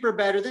the Creeper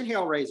better than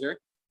Hellraiser.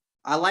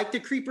 I like the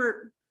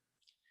Creeper.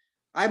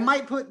 I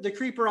might put the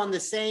Creeper on the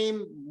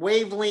same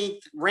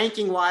wavelength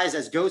ranking wise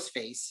as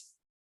Ghostface.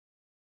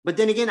 But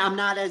then again, I'm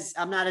not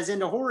as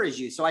into horror as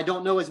you, so I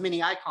don't know as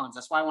many icons.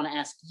 That's why I want to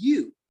ask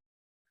you.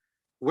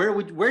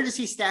 Where does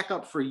he stack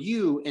up for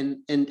you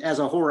in as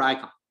a horror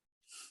icon?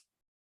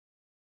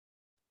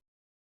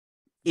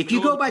 If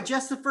you go by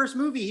just the first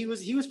movie, he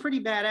was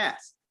pretty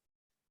badass.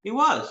 He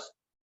was.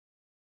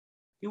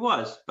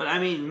 But I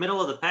mean,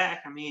 middle of the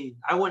pack. I mean,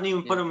 I wouldn't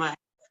even put him a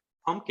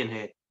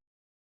Pumpkinhead.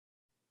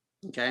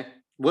 Okay.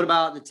 What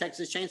about the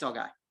Texas Chainsaw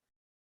guy?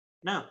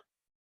 No.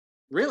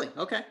 Really?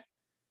 Okay.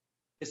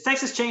 It's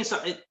Texas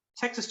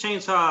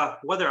Chainsaw,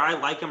 whether I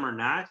like him or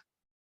not,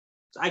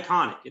 it's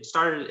iconic.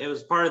 It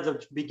was part of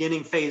the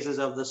beginning phases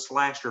of the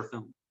slasher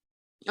film.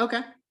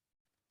 Okay.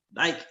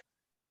 Like,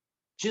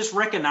 just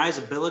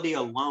recognizability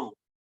alone.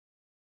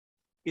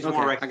 He's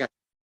more recognizable.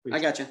 I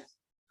got you.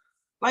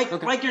 Like you're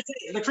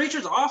saying, the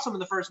creature's awesome in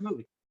the first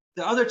movie.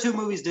 The other 2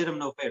 movies did him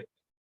no favor.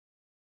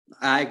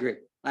 I agree.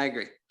 I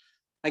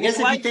guess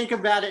if you think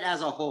about it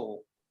as a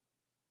whole,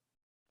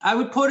 I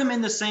would put him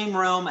in the same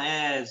realm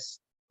as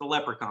the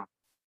Leprechaun.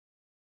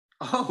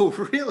 Oh,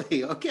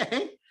 really?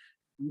 Okay.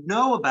 You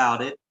know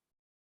about it.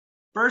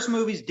 First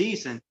movie's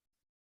decent.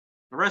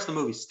 The rest of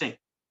the movies stink.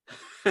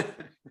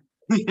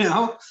 You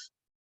know?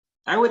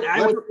 I would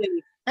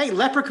Hey,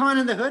 Leprechaun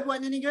in the Hood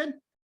wasn't any good?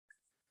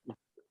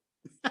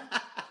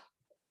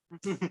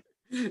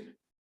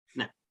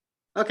 No.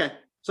 Okay.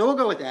 So we'll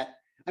go with that.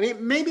 I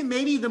mean,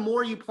 maybe the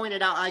more you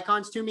pointed out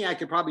icons to me, I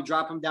could probably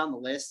drop him down the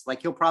list.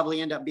 Like he'll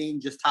probably end up being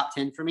just top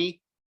 10 for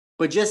me.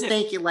 But just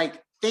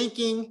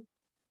thinking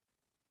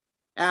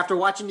after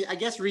watching, I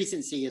guess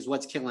recency is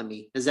what's killing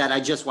me, is that I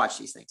just watched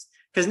these things.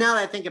 Because now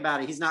that I think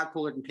about it, he's not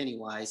cooler than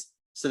Pennywise.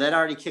 So that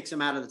already kicks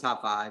him out of the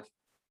top 5.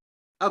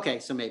 Okay,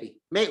 so maybe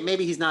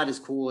he's not as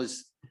cool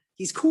as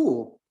he's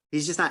cool.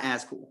 He's just not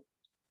as cool.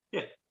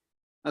 Yeah.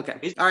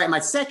 Okay. All right. My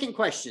second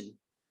question.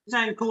 He's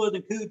not even cooler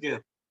than Cujo.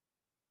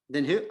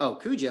 Then who? Oh,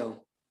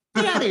 Cujo.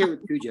 Get out of here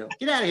with Cujo.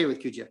 Get out of here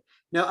with Cujo.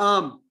 No.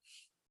 All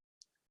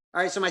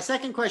right. So my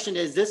second question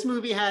is: this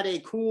movie had a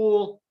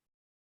cool,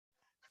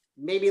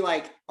 maybe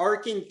like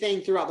arcing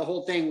thing throughout the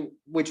whole thing,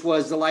 which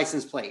was the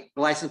license plate.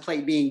 The license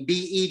plate being "Be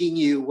Eating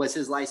You" was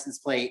his license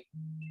plate.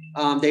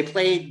 They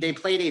played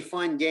a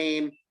fun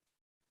game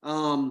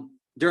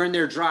during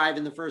their drive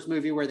in the first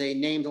movie where they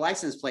named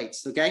license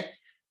plates. Okay.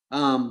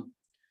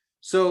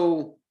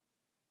 So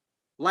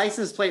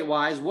license plate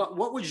wise,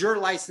 what would your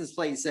license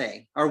plate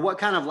say? Or what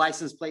kind of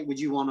license plate would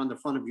you want on the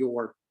front of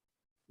your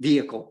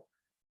vehicle?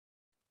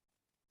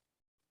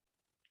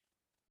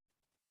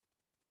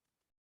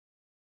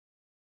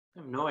 I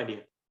have no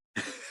idea.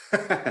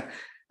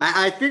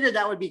 I figured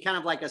that would be kind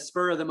of like a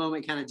spur of the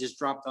moment, kind of just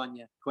dropped on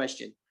you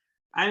question.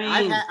 I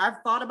mean,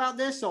 I've thought about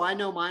this, so I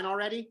know mine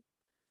already.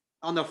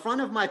 On the front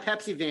of my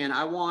Pepsi van,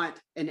 I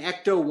want an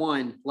Ecto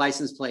 1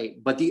 license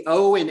plate, but the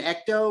O in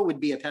Ecto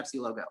would be a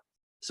Pepsi logo.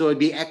 So it'd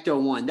be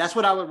Ecto 1. That's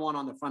what I would want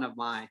on the front of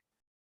my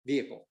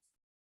vehicle.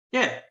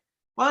 Yeah.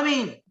 Well, I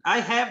mean, I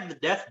have the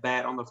death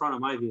bat on the front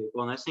of my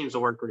vehicle, and that seems to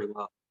work pretty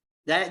well.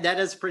 That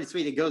is pretty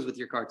sweet. It goes with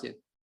your car too.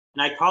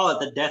 And I call it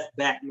the death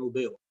bat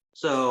mobile.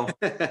 So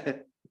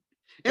it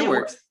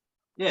works.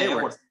 Yeah, it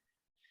works.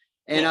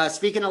 And Yeah.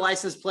 Speaking of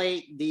license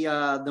plate,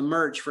 the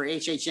merch for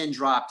HHN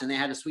dropped, and they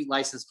had a sweet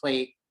license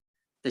plate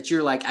that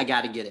you're like, I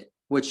got to get it,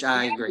 which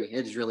I agree.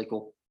 It is really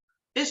cool.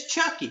 It's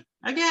Chucky.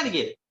 I got to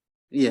get it.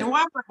 Yeah. And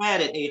while we're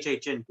at it,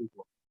 HHN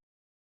people,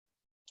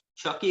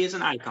 Chucky is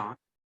an icon.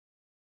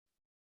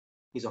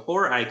 He's a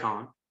horror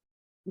icon.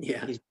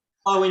 Yeah. He's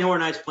Halloween Horror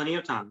Nights plenty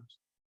of times.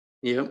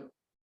 Yep.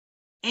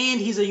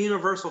 And he's a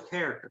universal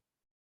character.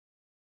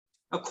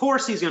 Of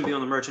course he's going to be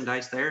on the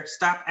merchandise there.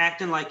 Stop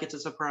acting like it's a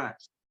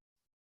surprise.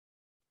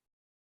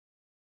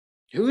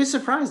 Who is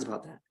surprised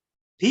about that?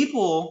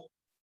 People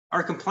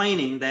are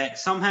complaining that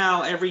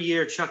somehow every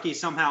year Chucky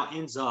somehow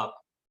ends up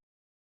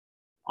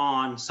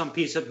on some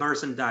piece of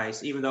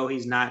merchandise, even though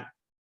he's not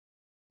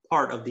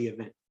part of the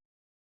event.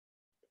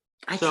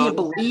 I can't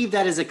believe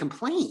that is a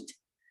complaint.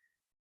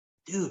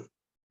 Dude,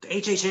 the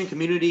HHN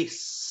community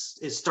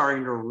is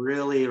starting to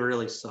really,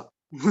 really suck.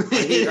 Are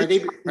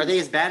they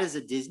as bad as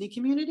the Disney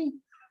community?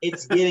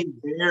 It's getting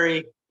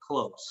very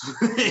close.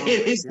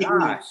 It is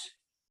getting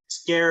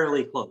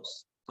scarily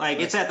close. Like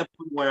it's at the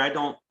point where I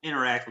don't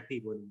interact with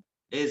people anymore.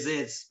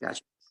 It's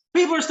gotcha.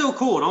 People are still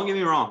cool, don't get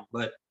me wrong,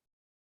 but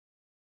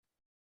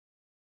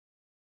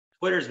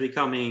Twitter's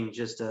becoming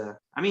just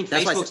I mean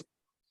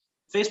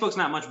Facebook's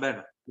not much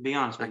better, to be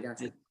honest with you.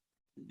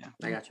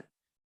 I got you.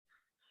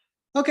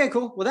 Okay,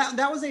 cool. Well,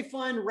 that was a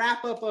fun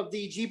wrap up of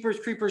the Jeepers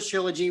Creepers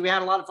trilogy. We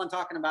had a lot of fun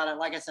talking about it.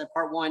 Like I said,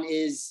 part 1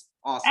 is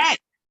awesome.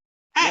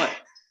 Hey.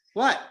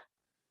 What?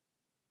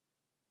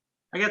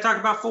 I got to talk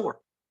about 4.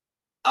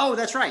 Oh,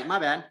 that's right. My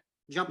bad.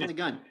 Jumping the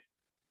gun.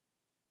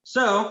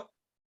 So,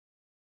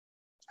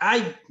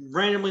 I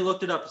randomly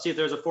looked it up to see if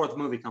there's a fourth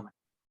movie coming.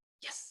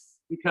 Yes.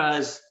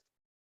 Because,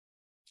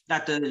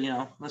 not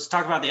to, let's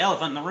talk about the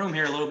elephant in the room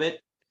here a little bit.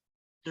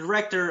 The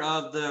director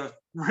of the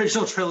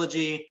original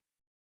trilogy,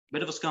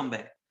 bit of a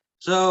scumbag.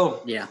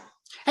 So yeah.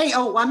 Hey,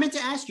 I meant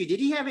to ask you, did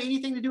he have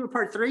anything to do with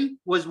part 3?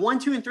 Was 1,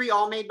 2, and 3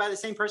 all made by the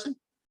same person?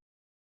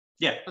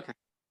 Yeah. Okay.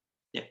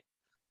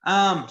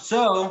 Yeah.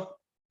 So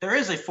there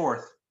is a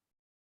fourth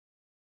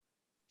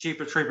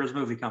Jeepers Creepers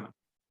movie coming.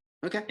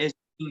 Okay. It's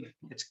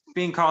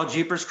being called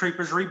Jeepers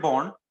Creepers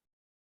Reborn.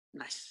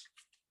 Nice.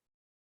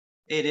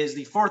 It is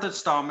the 4th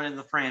installment in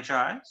the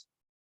franchise.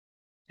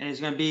 And it's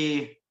going to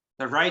be,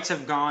 the rights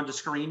have gone to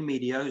Screen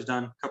Media, who's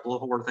done a couple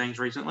of horror things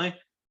recently.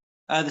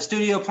 The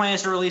studio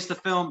plans to release the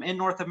film in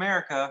North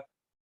America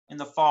in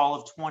the fall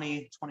of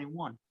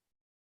 2021.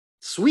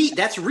 Sweet.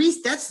 That's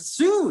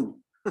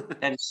soon.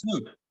 That is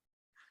soon.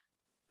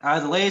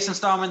 The latest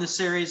installment in the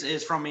series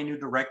is from a new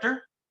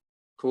director.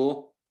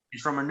 Cool.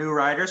 It's from a new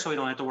writer, so we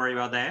don't have to worry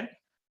about that.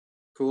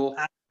 Cool.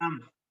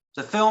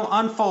 The film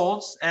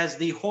unfolds as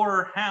the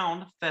Horror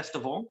Hound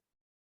Festival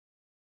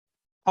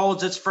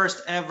holds its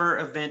first ever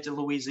event in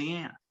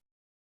Louisiana,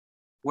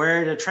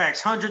 where it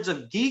attracts hundreds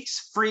of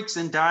geeks, freaks,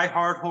 and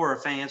die-hard horror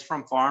fans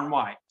from far and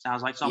wide.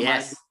 Sounds like something.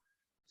 Yes.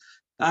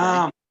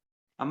 Okay.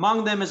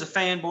 Among them is a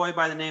fanboy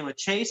by the name of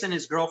Chase and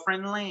his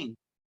girlfriend Lane,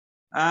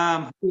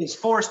 who is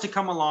forced to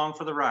come along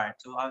for the ride.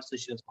 So obviously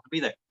she doesn't want to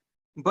be there.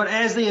 But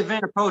as the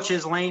event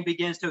approaches, Lane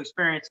begins to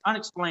experience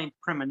unexplained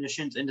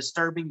premonitions and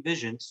disturbing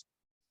visions.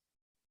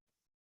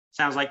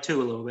 Sounds like 2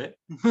 a little bit.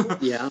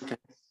 Yeah, okay.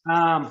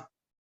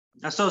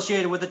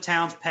 Associated with the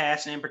town's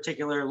past, and in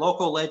particular,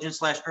 local legend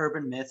 /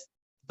 urban myth,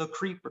 the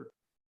Creeper.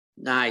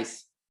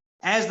 Nice.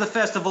 As the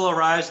festival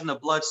arrives and the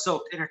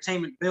blood-soaked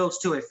entertainment builds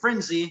to a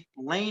frenzy,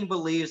 Lane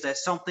believes that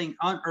something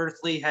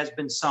unearthly has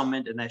been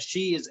summoned and that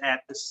she is at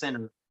the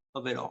center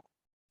of it all.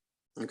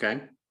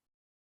 Okay.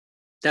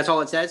 That's all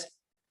it says?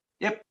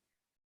 Yep.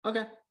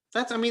 Okay.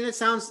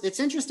 It's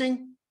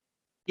interesting.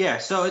 Yeah,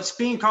 so it's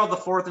being called the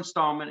 4th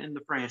installment in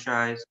the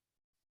franchise,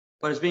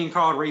 but it's being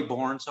called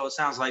Reborn, so it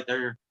sounds like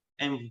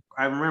and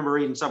I remember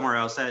reading somewhere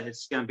else that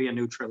it's going to be a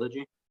new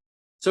trilogy.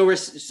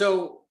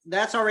 So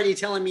that's already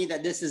telling me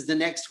that this is the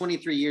next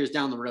 23 years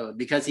down the road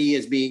because he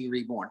is being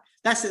reborn.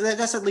 That's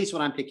at least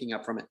what I'm picking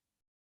up from it.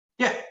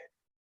 Yeah.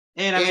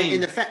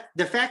 And the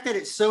fact that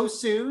it's so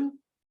soon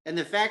and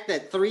the fact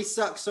that 3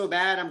 sucks so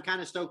bad, I'm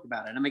kind of stoked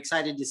about it. I'm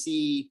excited to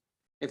see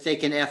if they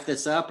can F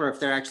this up or if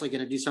they're actually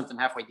going to do something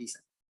halfway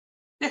decent.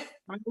 Yeah,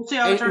 we'll see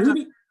how it turns out.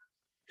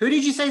 Who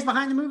did you say is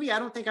behind the movie? I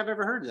don't think I've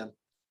ever heard of them.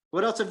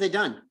 What else have they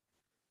done?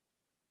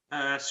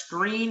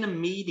 Screen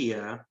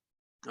Media.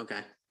 Okay.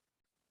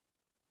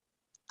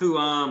 Who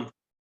I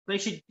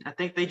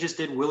think they just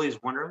did Willy's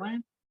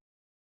Wonderland.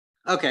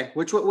 Okay,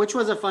 which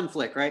was a fun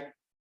flick, right?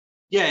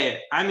 Yeah.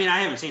 I mean, I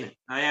haven't seen it.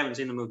 I haven't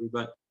seen the movie,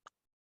 but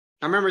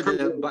I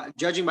remember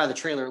judging by the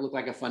trailer, it looked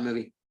like a fun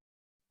movie.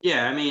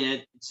 Yeah, I mean,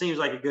 it seems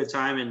like a good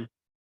time, and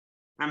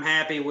I'm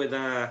happy with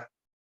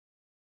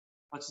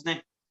what's his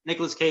name?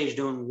 Nicolas Cage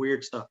doing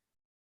weird stuff.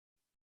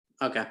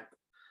 Okay,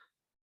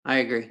 I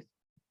agree.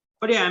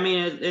 But yeah, I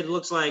mean, it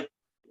looks like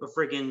a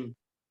freaking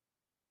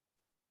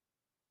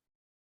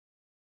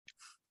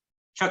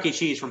Chuck E.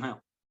 Cheese from hell.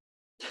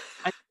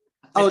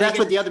 That's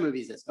what the other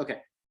movies is. Okay,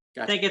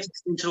 gotcha. I think it's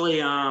essentially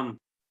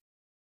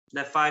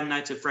that Five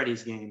Nights at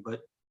Freddy's game, but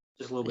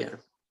just a little bit.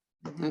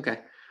 Yeah. Okay.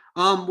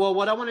 Well,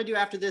 what I want to do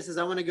after this is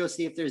I want to go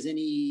see if there's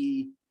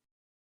any,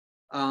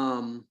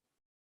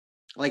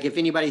 like if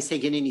anybody's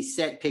taking any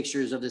set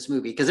pictures of this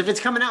movie. Because if it's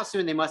coming out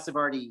soon, they must have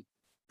already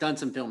done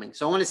some filming.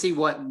 So I want to see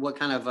what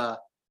kind of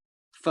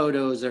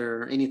photos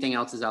or anything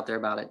else is out there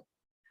about it.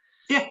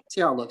 Yeah.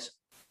 See how it looks.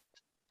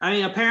 I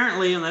mean,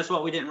 apparently, and that's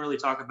what we didn't really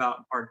talk about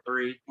in part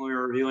 3 when we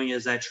were reviewing,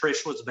 is that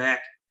Trish was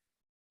back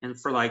and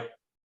for like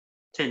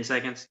 10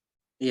 seconds.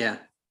 Yeah.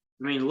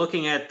 I mean,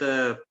 looking at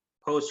the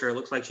poster, it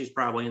looks like she's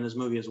probably in this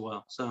movie as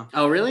well. So.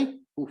 Oh, really?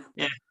 Oof.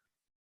 Yeah.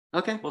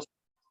 Okay.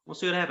 We'll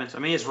see what happens. I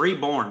mean, it's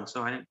Reborn,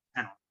 so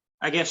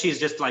I guess she's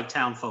just like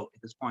town folk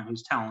at this point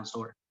who's telling the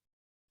story.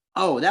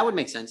 Oh, that would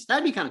make sense.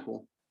 That'd be kind of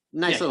cool.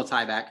 Nice little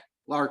tie back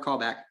or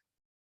callback.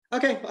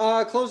 Okay.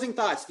 Closing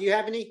thoughts. Do you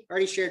have any?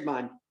 Already shared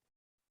mine.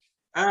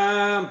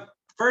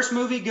 First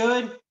movie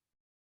good.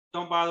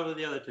 Don't bother with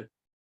the other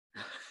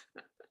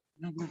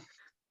 2.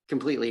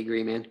 Completely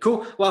agree, man.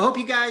 Cool. Well, I hope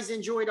you guys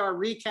enjoyed our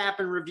recap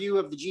and review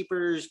of the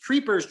Jeepers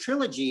Creepers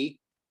trilogy.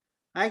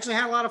 I actually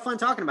had a lot of fun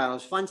talking about it. It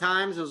was fun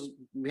times.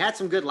 We had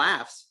some good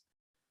laughs.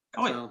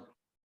 Oh, yeah. So,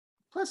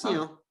 plus,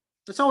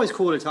 it's always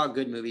cool to talk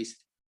good movies.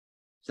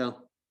 So,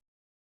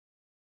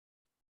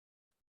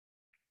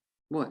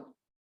 what?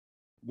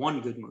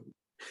 One good movie.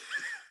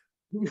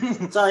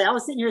 Sorry, I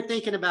was sitting here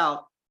thinking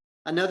about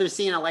another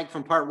scene I like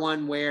from part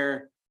 1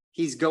 where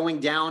he's going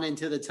down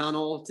into the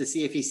tunnel to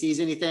see if he sees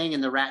anything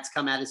and the rats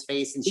come at his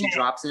face and she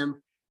drops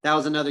him. That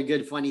was another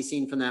good, funny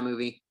scene from that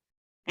movie.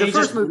 The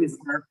first movie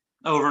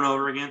over and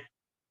over again.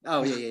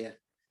 Oh, yeah.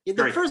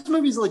 The first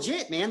movie's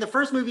legit, man. The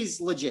first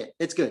movie's legit.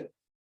 It's good.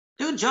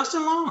 Dude,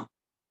 Justin Long.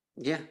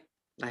 Yeah,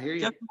 I hear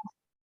you.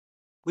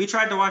 We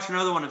tried to watch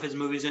another one of his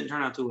movies, didn't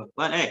turn out too well.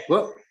 But hey,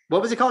 What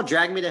was it called?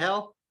 Drag Me to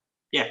Hell?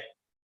 yeah.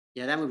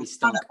 Yeah, that movie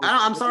stunk.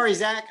 I'm sorry,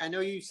 Zach. I know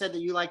you said that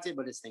you liked it,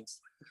 but it stinks.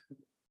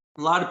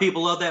 A lot of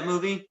people love that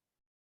movie.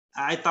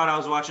 I thought I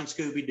was watching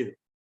Scooby-Doo.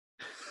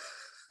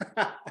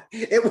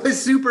 It was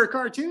super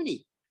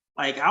cartoony.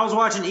 Like, I was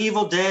watching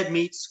Evil Dead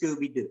meets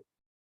Scooby-Doo.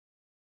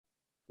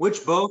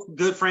 Which both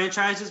good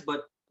franchises,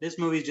 but this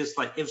movie's just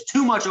like, it was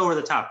too much over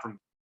the top for me.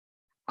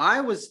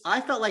 I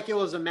felt like it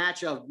was a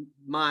match of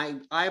my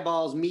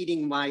eyeballs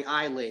meeting my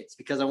eyelids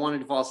because I wanted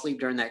to fall asleep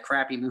during that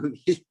crappy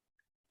movie.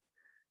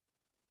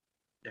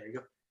 There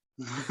you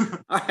go.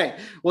 All right.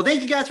 Well,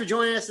 thank you guys for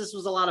joining us. This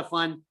was a lot of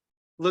fun.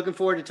 Looking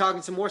forward to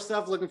talking some more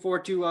stuff. Looking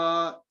forward to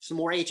some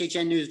more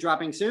HHN news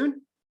dropping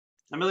soon.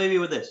 Let me leave you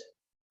with this.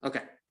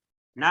 Okay.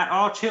 Not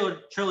all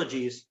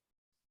trilogies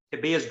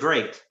can be as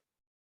great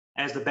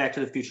as the Back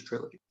to the Future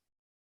trilogy.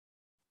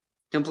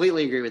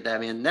 Completely agree with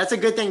that, man. That's a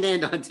good thing to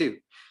end on, too.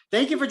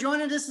 Thank you for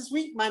joining us this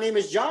week. My name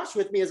is Josh.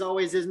 With me, as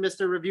always, is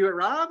Mr. Review It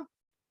Rob.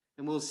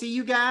 And we'll see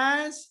you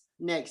guys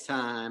next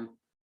time.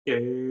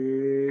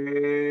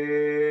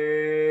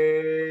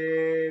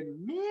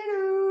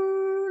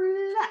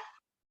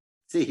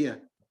 See ya.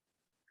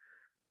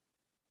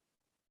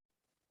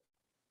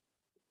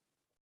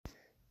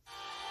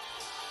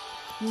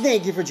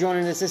 Thank you for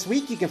joining us this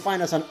week. You can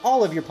find us on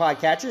all of your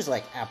podcatchers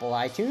like Apple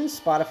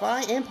iTunes,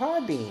 Spotify, and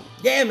Podbean.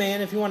 Yeah,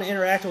 man, if you want to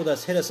interact with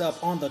us, hit us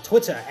up on the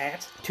Twitter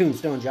at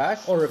Tombstone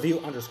Josh. or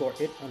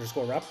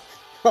review_it_Rob.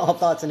 All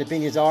thoughts and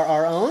opinions are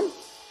our own.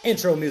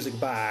 Intro music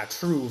by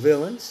True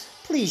Villains.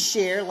 Please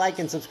share, like,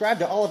 and subscribe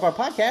to all of our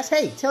podcasts.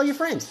 Hey, tell your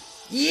friends.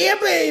 Yeah,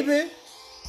 baby!